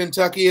 Ashland,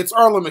 Kentucky. It's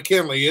Arla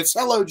McKinley. It's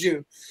Hello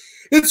June.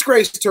 It's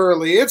Grace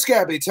Turley. It's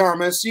Gabby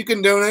Thomas. You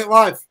can donate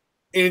live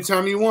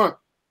anytime you want.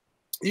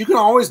 You can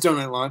always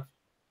donate live.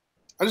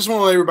 I just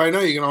want to let everybody know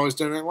you can always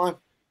donate live.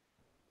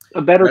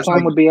 A better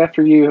time would be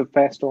after you have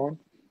passed on.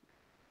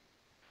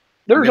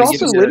 There's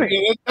also living.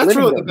 Yeah, that's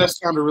really the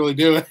best time to really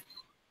do it.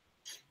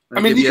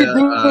 I mean, you can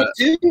do it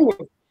too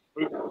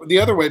the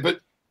other way, but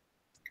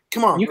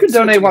come on. You can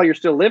donate while you're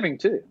still living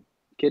too.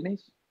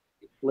 Kidneys,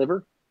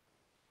 liver.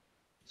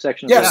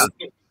 section. Yes,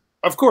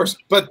 of course.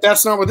 But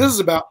that's not what this is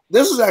about.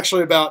 This is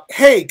actually about,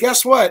 hey,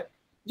 guess what?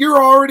 You've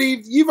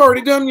already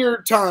done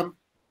your time.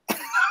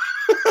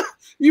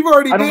 You've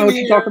already been here. I don't know what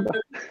you're talking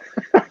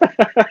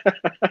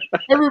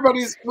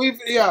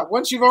about.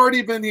 Once you've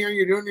already been here,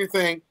 you're doing your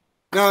thing.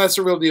 No, that's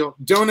a real deal.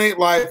 Donate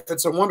Life.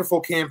 It's a wonderful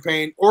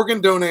campaign.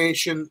 Organ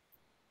donation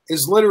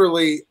is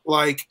literally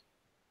like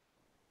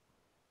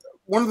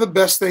one of the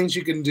best things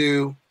you can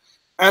do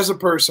as a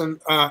person.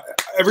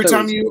 Every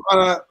time you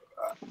go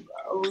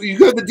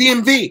to the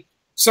DMV,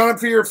 sign up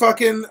for your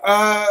fucking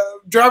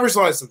driver's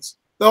license.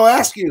 They'll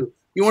ask you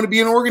want to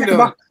be an organ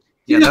donor.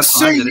 Yeah, that's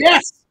say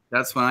yes.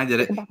 That's when I did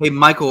it. Hey,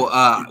 Michael,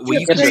 will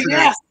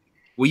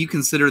you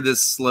consider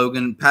this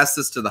slogan? Pass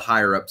this to the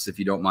higher ups if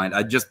you don't mind.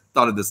 I just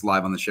thought of this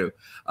live on the show.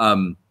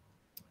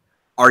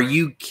 Are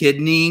you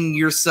kidding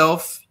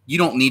yourself? You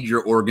don't need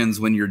your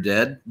organs when you're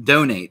dead.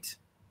 Donate.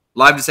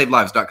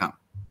 LiveToSaveLives.com.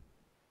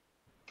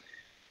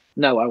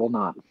 No, I will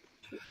not.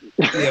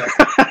 Yeah.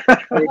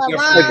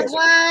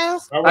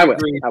 I will.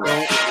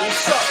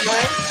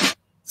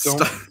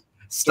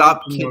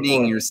 Stop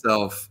kidding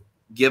yourself.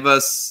 Give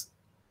us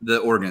the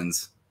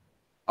organs.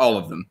 All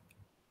of them.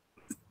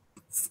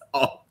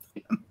 All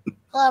of them.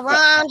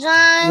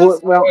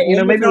 Well,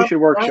 maybe we should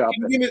workshop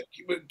it.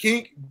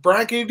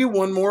 Brian, can you do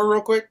one more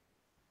real quick?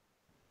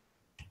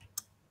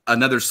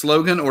 Another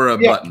slogan or a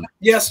button?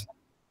 Yes.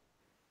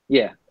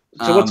 Yeah.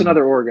 So what's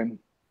another organ?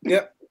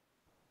 Yep.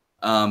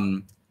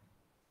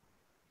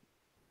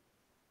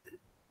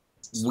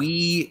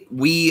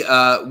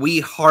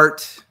 We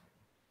heart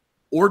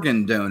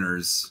organ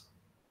donors.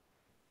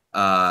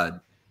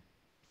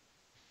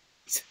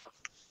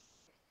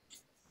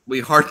 We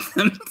heart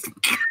them.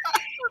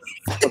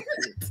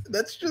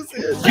 That's just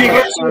it. Give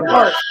us your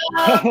heart.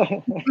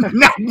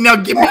 No,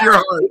 give me your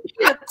heart.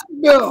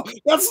 No,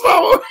 that's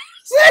not what I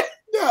said.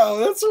 No,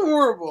 that's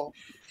horrible.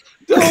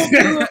 Don't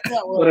do it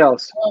that way. What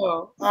else?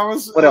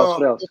 What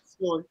else?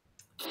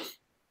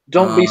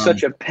 Don't be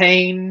such a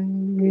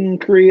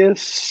pancreas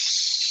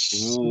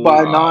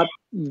by not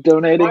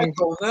donating.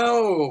 Michael,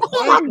 no.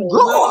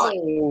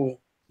 No.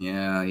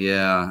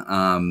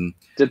 Yeah.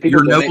 Did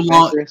people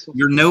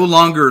you're no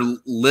longer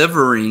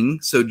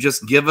livering, so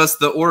just give us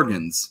the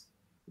organs.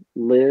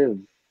 Live.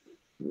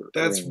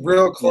 That's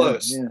real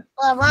close. Yeah.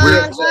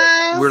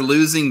 We're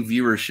losing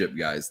viewership,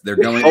 guys. They're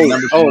going.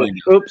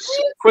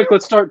 Oops! Quick,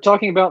 let's start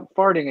talking about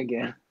farting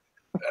again.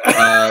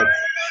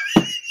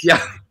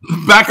 Yeah,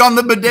 back on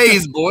the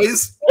bidets,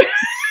 boys.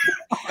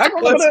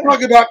 Let's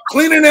talk about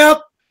cleaning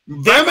out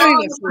them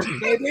anuses,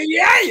 baby.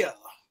 Yeah.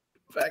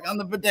 Back on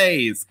the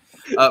bidets.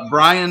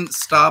 Brian,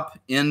 stop,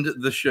 end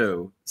the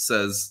show,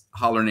 says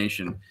Holler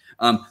Nation.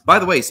 By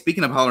the way,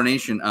 speaking of Holler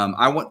Nation,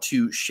 I want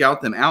to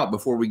shout them out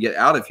before we get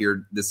out of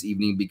here this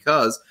evening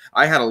because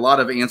I had a lot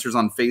of answers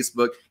on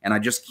Facebook and I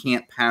just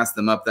can't pass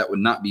them up. That would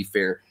not be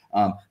fair.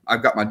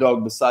 I've got my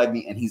dog beside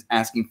me and he's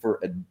asking for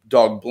a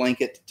dog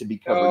blanket to be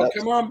covered up.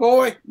 Come on,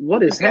 boy.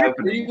 What is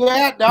happening? Where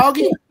you at,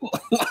 doggy?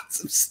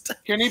 Lots of stuff.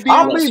 Can he be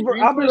I'll be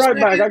right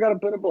back. I got to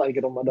put a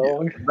blanket on my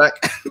dog. Yeah,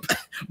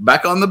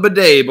 back on the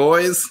bidet,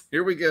 boys.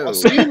 Here we go. I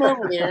see him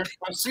over there.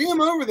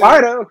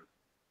 Fido.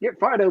 Get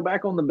Fido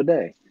back on the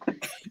bidet.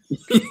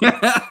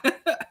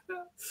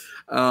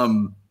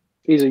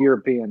 He's a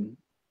European.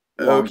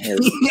 Okay.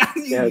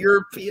 Yeah,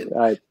 European.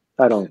 I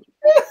don't.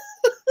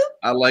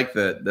 I like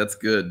that. That's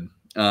good.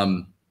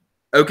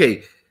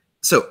 Okay.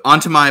 So on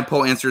to my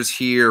poll answers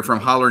here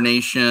from Holler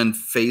Nation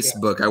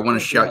Facebook. I want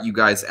to shout you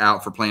guys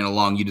out for playing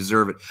along. You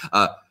deserve it.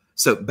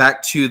 So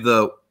back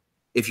to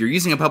if you're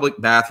using a public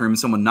bathroom,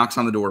 someone knocks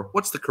on the door.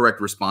 What's the correct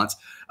response?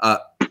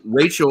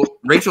 Rachel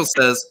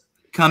says,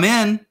 "Come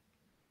in."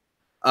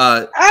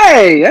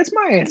 Hey, that's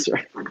my answer.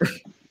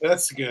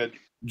 That's good.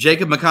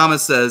 Jacob McComas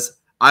says,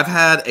 "I've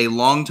had a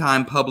long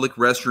time public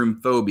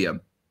restroom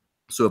phobia.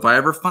 So if I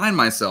ever find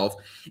myself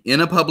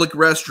in a public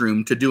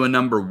restroom to do a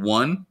number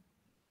 1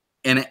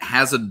 and it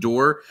has a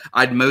door,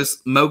 I'd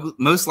most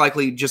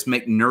likely just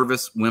make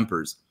nervous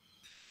whimpers."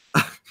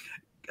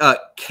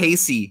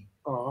 Casey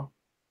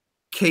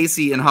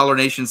in Holler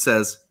Nation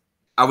says,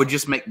 "I would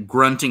just make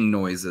grunting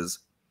noises."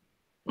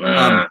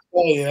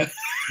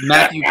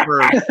 Matthew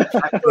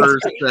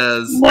First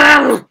says,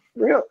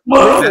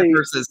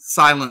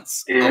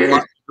 "Silence. A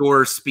locked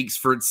door speaks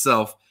for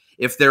itself.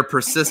 If they're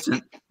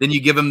persistent, then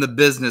you give them the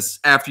business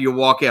after you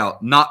walk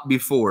out, not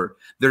before.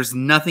 There's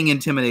nothing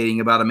intimidating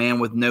about a man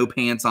with no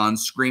pants on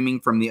screaming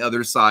from the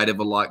other side of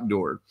a locked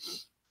door."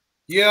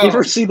 Yeah. You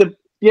ever see the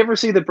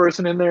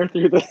person in there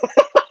through the?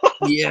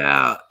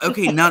 Yeah.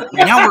 Okay. Now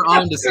we're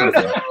on to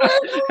something.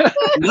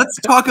 Let's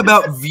talk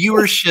about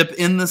viewership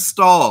in the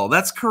stall.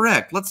 That's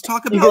correct. Let's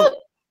talk about.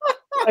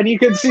 And you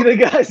can see the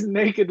guy's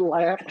naked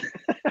laugh.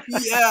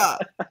 Yeah.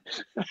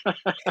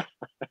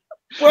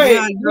 Wait,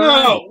 Yeah,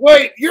 no,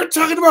 wait. You're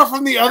talking about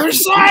from the other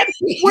side?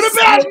 What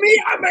about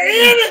me? I'm in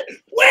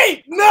it.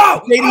 Wait,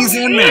 no. Katie's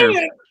in there.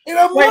 And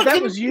I'm Wait, looking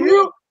that was you?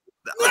 through.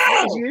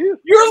 That was you?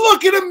 You're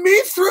looking at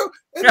me through.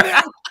 And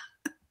now,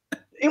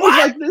 It was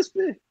like this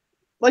big.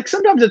 Like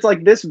sometimes it's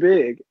like this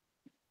big.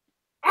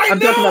 I'm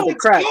talking about the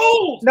crack.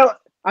 Cold. No,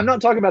 I'm not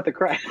talking about the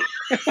crack.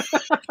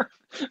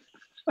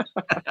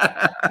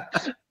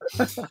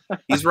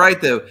 He's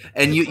right though,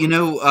 and you have to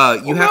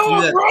do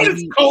that. Right,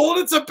 it's cold.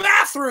 It's a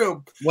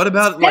bathroom. What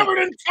about it's covered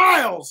in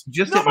tiles?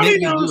 Just Nobody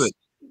admit you do knows. it.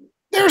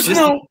 There's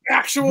no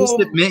actual. Just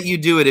admit you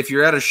do it. If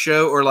you're at a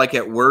show or like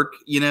at work,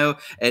 you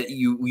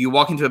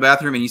walk into a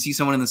bathroom and you see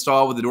someone in the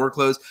stall with the door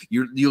closed.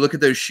 You look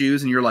at those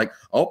shoes and you're like,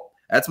 oh,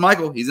 that's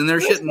Michael. He's in there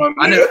shitting.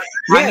 I know.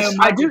 Yes,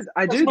 I do.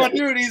 My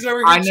dude. He's over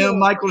here. I know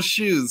Michael's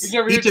shoes.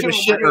 He took a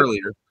shit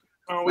earlier.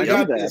 Oh, I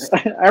know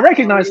that. I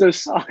recognize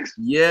those socks.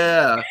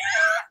 Yeah.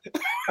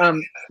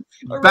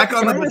 Back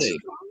on the bidet.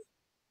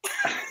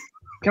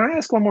 Can I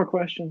ask one more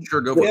question?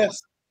 Sure, go for it.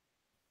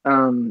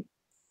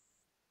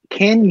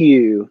 Can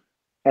you,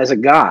 as a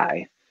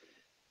guy,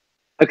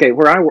 okay,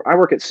 where I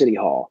work at City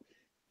Hall,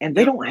 and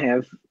they don't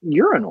have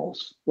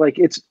urinals. Like,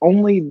 it's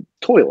only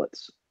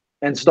toilets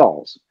and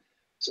stalls.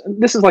 So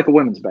this is like a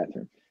women's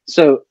bathroom.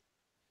 So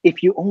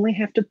if you only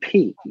have to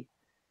pee,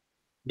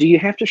 do you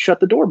have to shut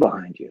the door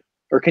behind you?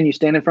 Or can you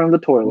stand in front of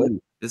the toilet?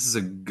 This is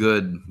a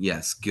good.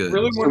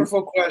 Really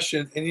wonderful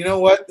question. And you know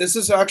what? This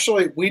is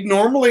actually, we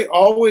normally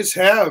always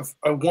have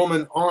a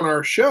woman on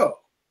our show.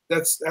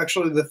 That's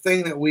actually the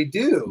thing that we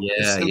do.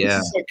 Yeah, so yeah.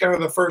 This is like kind of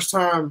the first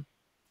time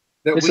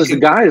that this we is can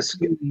the guys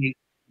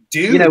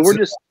do. We're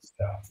just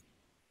stuff.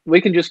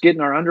 We can just get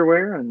in our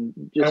underwear and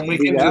we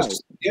can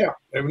just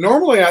And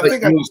normally, I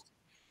think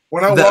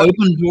when I the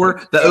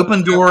walk,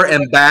 open door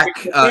and back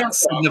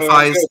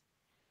signifies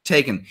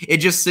taken. It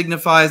just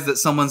signifies that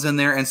someone's in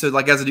there, and so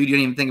like as a dude, you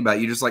don't even think about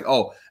it. You're just like,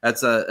 oh,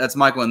 that's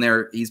Michael in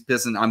there. He's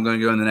pissing. I'm going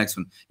to go in the next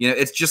one.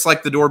 It's just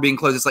like the door being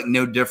closed. It's like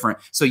no different.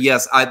 So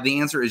yes,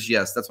 the answer is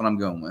yes. That's what I'm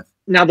going with.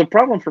 Now the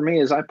problem for me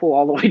is I pull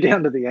all the way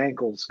down to the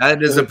ankles.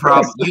 That is a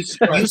problem. You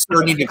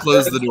sure need to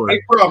close the door. Big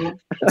problem.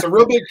 It's a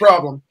real big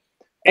problem.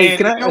 Hey,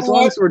 as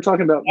long as we're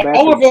talking about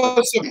all of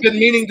us have been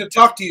meaning to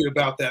talk to you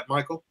about that,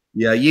 Michael.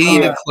 Yeah, you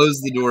need to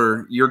close the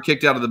door. You're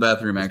kicked out of the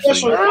bathroom, actually.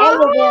 Especially all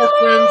of our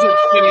friends at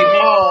City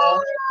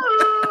Hall.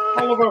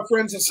 All of our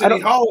friends at City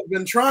Hall have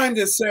been trying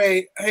to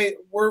say, "Hey,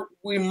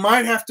 we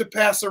might have to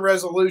pass a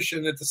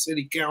resolution at the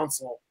City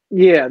Council."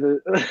 Yeah,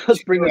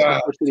 let's bring this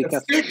up for City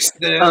Council. Fix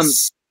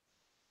this.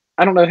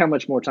 I don't know how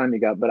much more time you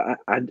got, but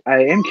I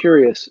am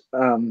curious.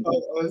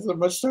 As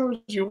much time as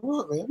you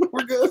want, man.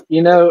 We're good.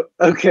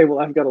 Okay. Well,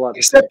 I've got a lot.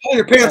 Except pull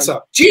your pants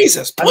up.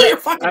 Jesus, pull your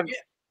fucking pants.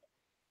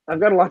 I've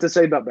got a lot to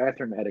say about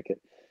bathroom etiquette.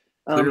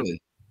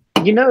 Clearly,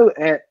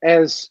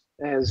 as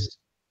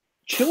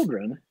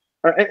children,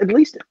 or at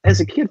least as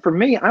a kid, for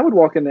me, I would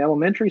walk in the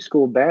elementary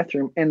school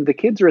bathroom, and the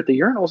kids are at the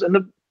urinals,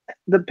 and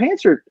the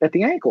pants are at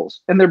the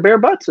ankles, and their bare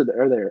butts are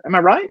there. Am I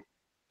right?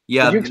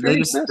 Yeah,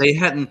 they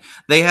hadn't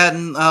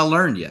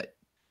learned yet.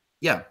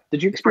 Yeah.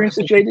 Did you experience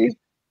it, JD?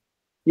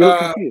 You were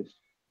confused.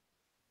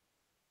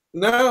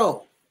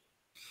 No.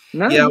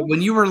 Yeah,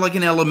 when you were like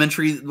in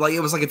elementary, like it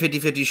was like a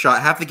 50-50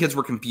 shot. Half the kids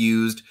were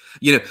confused,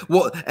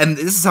 and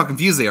this is how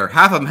confused they are.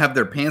 Half of them have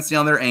their pants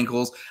down their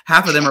ankles.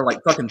 Half of them are like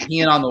fucking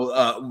peeing on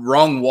the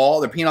wrong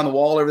wall. They're peeing on the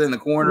wall over there in the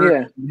corner.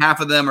 Yeah.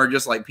 Half of them are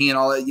just like peeing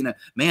all that,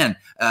 man,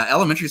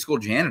 elementary school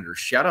janitors,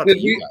 shout out to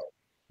you guys.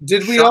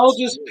 Did we all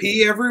just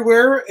pee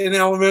everywhere in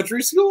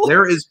elementary school?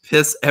 There is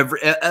piss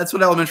that's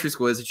what elementary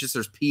school is. It's just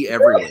there's pee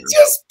everywhere.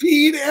 Just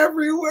peed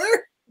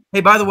everywhere. Hey,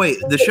 by the way,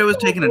 the show is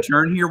taking a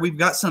turn here. We've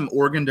got some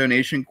organ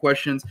donation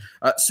questions.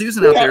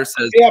 Susan out there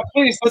says, "Yeah,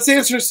 please let's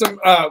answer some."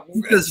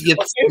 Because you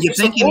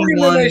think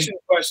donation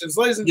questions,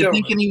 ladies and gentlemen?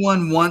 You think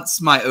anyone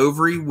wants my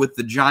ovary with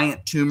the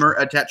giant tumor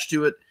attached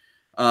to it?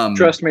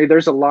 Trust me,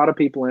 there's a lot of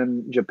people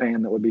in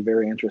Japan that would be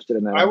very interested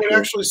in that. I would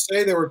actually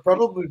say there would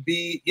probably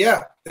be,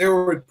 people.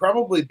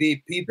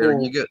 There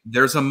you go.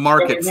 There's a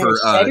market for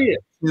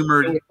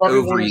tumored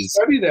ovaries.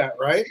 Study that,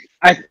 right?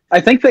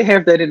 I think they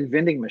have that in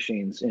vending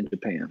machines in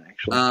Japan,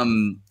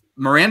 actually.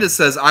 Miranda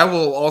says, "I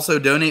will also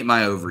donate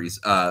my ovaries."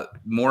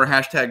 More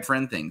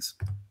 #friend things.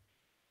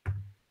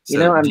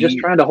 So I'm just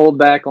trying to hold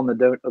back on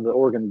the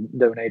organ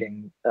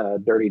donating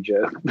dirty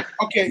joke.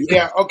 Okay,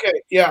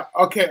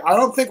 okay. I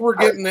don't think we're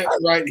getting it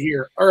right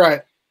here. All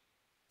right.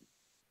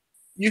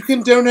 You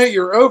can donate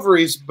your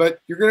ovaries, but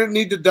you're going to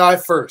need to die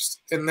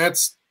first, and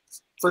that's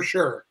for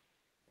sure.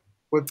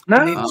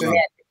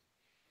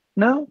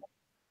 No.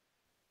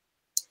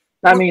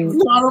 I mean,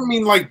 no, I don't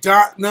mean like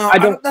die. No, I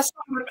don't. That's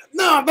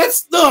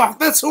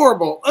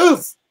horrible.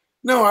 Oof.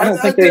 No, I don't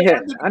think they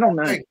have. I don't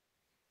know.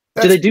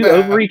 Do they do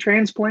ovary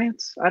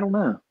transplants? I don't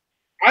know.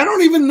 I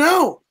don't even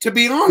know. To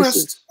be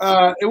honest,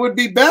 it would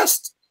be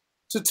best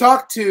to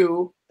talk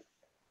to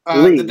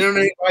the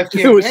Donate Life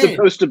campaign. Who was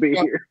supposed to be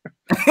here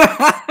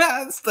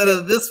instead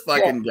of this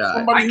fucking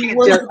guy.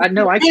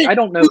 I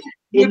don't know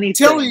anything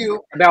tell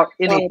you about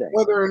anything.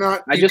 Whether or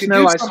not I just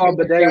know I saw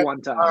Bidet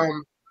one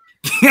time.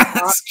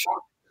 Yes.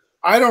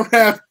 I don't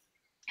have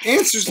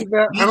answers to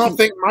that. I don't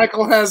think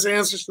Michael has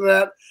answers to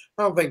that.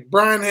 I don't think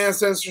Brian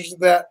has answers to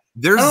that.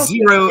 There's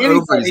zero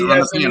ovaries on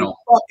the panel.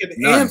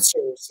 Fucking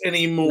answers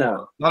anymore.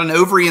 No. Not an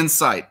ovary in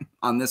sight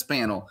on this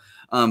panel.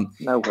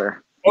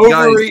 Nowhere.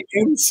 Ovary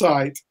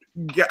insight.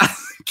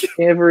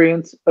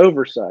 Ovary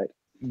oversight.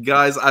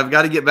 Guys, I've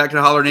got to get back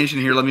to Holler Nation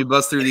here. Let me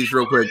bust through these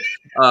real quick.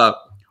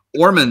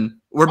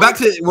 Orman, we're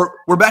back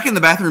in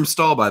the bathroom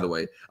stall, by the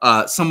way.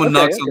 Someone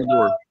knocks on the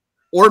door.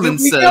 Orman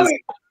says,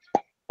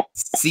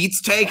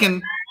 seats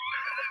taken.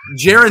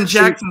 Jaron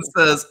Jackson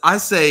says, I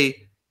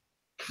say,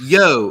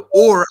 yo,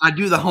 or I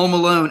do the Home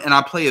Alone and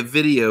I play a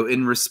video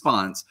in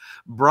response.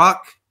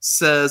 Brock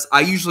says,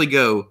 I usually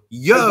go,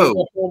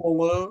 yo. Home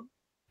Alone.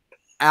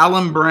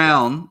 Alan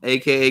Brown,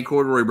 a.k.a.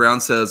 Corduroy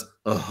Brown, says,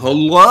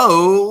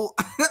 hello.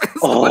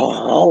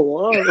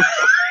 Hello.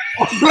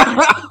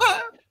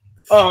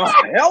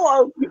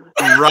 Hello.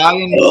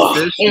 Ryan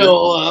Fisher.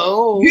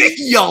 Hello.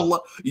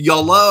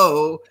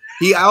 YOLO.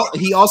 He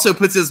also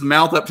puts his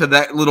mouth up to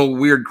that little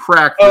weird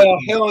crack. Oh,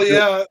 hell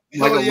yeah.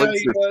 Hell yeah,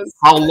 he does.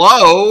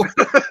 Hello.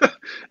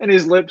 And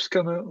his lips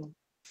come out.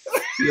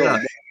 Yeah.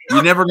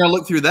 You're never going to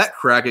look through that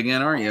crack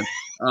again, are you?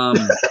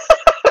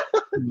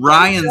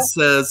 Ryan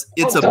says,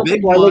 it's a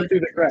big one. Look through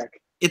the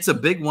crack. It's a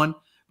big one.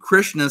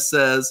 Krishna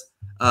says,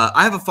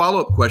 I have a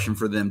follow-up question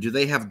for them. Do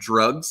they have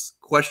drugs? ?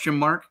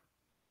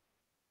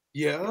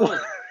 Yeah.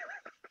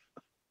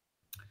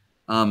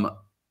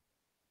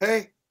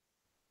 Hey.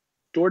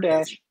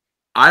 DoorDash.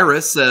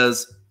 Iris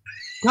says,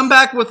 come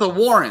back with a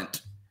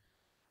warrant.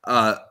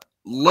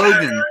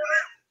 Logan.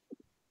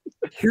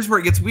 Here's where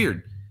it gets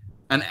weird.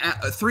 And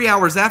 3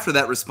 hours after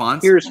that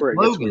response, here's where it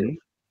gets weird.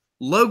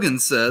 Logan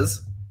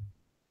says,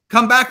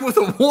 come back with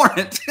a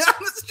warrant.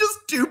 It's just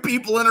two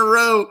people in a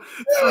row.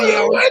 3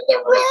 hours in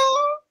a row.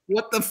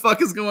 What the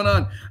fuck is going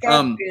on?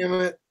 God damn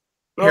it.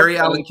 Harry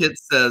Allen Kitt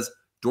says,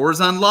 doors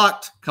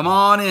unlocked. Come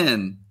on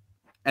in.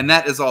 And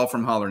that is all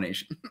from Holler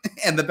Nation.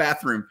 And the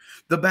bathroom.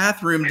 The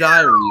bathroom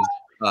diaries.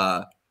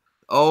 The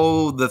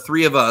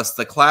three of us,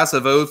 the class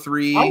of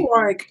 03.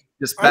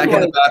 Just back in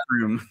the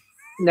bathroom.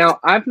 Now,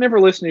 I've never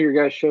listened to your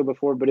guys' show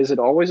before, but is it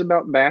always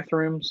about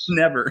bathrooms?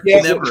 Never.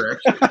 Yes,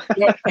 Never.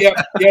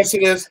 Yes,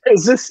 it is.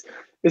 Is this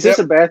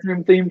a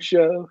bathroom themed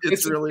show?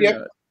 It's really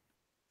not.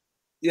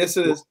 Yes,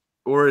 it is.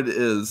 Or it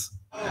is.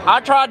 I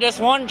tried this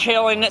one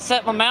chili and it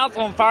set my mouth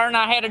on fire, and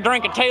I had to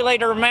drink a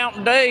 2-liter of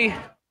Mountain Dew.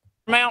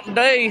 Mountain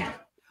Dew.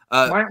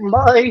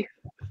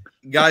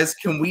 Guys,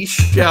 can we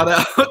shout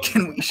out?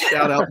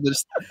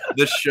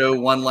 This show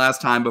one last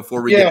time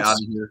before we get out of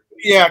here?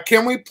 Yeah,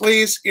 can we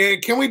please?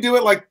 Can we do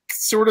it like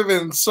sort of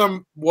in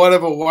somewhat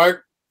of a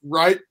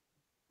right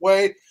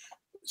way?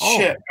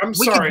 Shit, I'm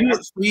sorry. We can do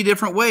it 3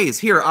 different ways.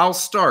 Here, I'll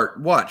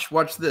start. Watch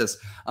this.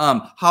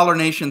 Holler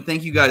Nation,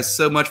 thank you guys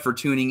so much for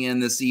tuning in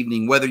this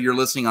evening. Whether you're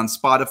listening on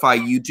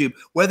Spotify, YouTube,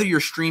 whether you're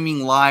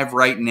streaming live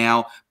right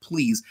now,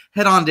 please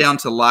head on down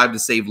to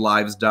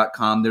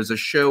live2savelives.com. There's a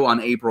show on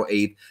April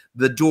 8th.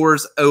 The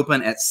doors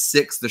open at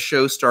 6. The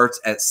show starts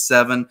at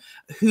 7.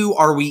 Who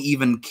are we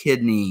even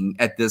kidding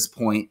at this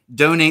point?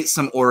 Donate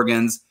some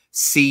organs.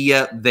 See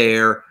ya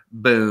there.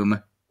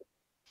 Boom.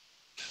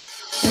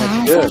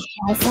 That's good.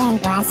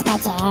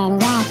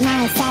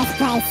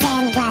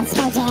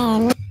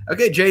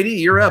 Okay, JD,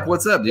 you're up.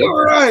 What's up, dude?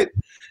 All right.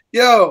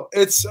 Yo,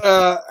 it's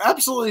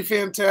absolutely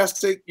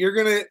fantastic. You're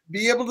going to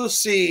be able to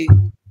see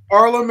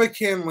Arla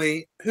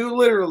McKinley, who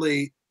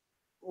literally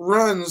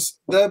runs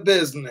the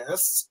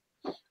business.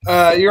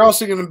 You're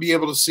also going to be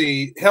able to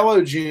see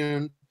Hello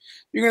June.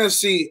 You're going to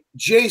see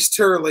Jace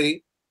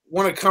Turley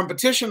won a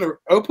competition to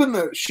open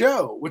the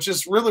show, which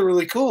is really,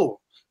 really cool.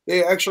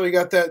 They actually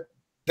got that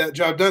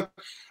job done.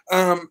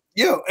 And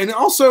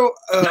also,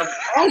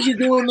 as you're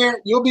doing there,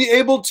 you'll be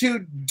able to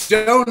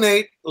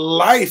donate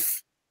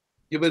life.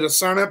 You'll be able to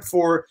sign up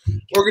for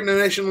organ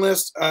donation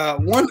list.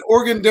 1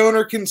 organ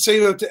donor can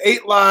save up to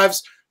 8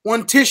 lives.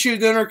 1 tissue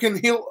donor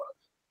can heal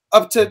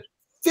up to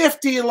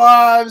 50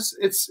 lives.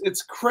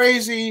 It's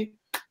crazy.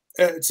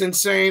 It's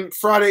insane.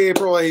 Friday,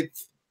 April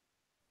 8th,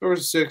 or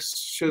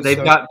 6th.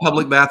 They've got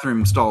public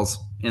bathroom stalls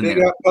in there.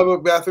 They got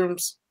public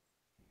bathrooms.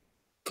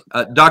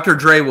 Dr.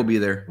 Dre will be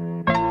there.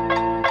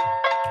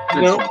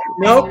 Nope.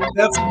 You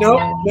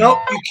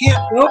can't.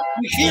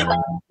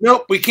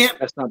 We can't.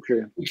 That's not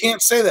true. We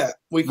can't say that.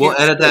 We'll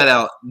edit that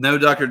out. No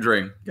Dr.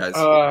 Dre, guys.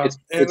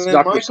 It's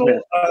Dr. Michael,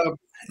 Smith.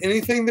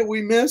 Anything that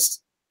we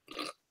missed?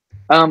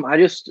 I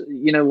just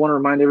want to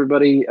remind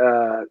everybody,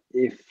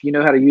 if you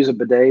know how to use a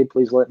bidet,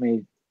 please let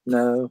me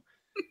know.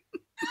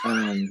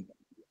 And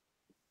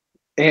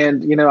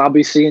I'll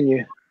be seeing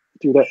you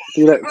through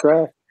that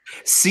crack.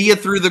 See you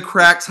through the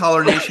cracks,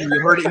 Holler Nation. You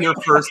heard it here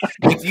first.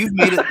 If you've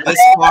made it this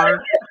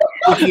far,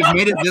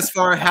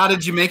 how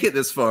did you make it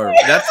this far?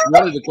 That's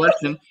really the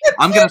question.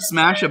 I'm going to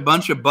smash a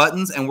bunch of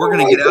buttons, and we're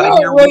going to get out of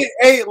here.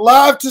 Hey,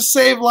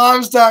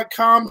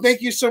 live2savelives.com.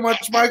 Thank you so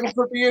much, Michael,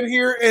 for being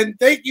here, and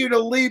thank you to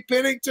Lee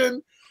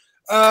Pennington.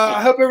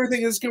 I hope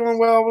everything is going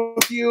well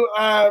with you.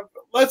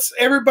 Let's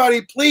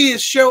everybody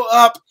please show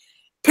up.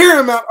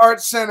 Paramount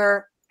Arts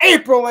Center,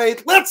 April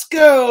 8th. Let's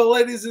go,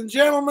 ladies and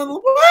gentlemen.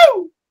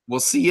 Woo! We'll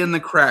see you in the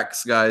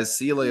cracks, guys.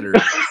 See you later.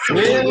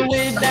 Well,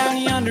 way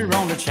down yonder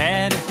on the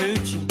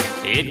Chattahoochee,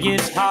 it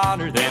gets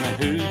hotter than a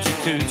hoochie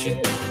coochie.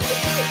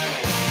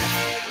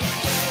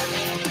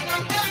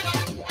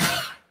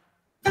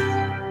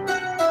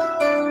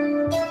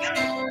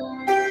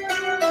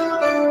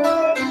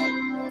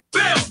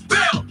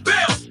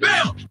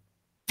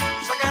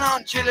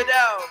 chili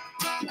dog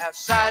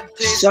outside.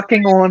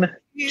 Sucking on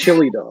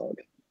chili dog.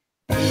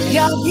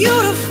 You're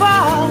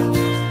beautiful.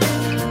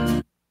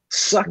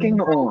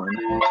 Sucking on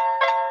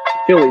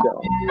chili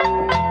dog.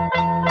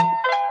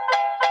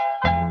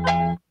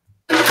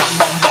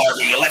 Come on,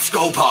 Barbie, let's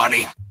go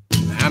party.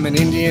 I'm an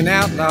Indian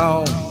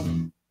outlaw.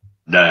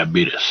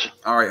 Diabetes.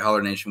 All right,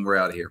 Holler Nation, we're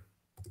out of here.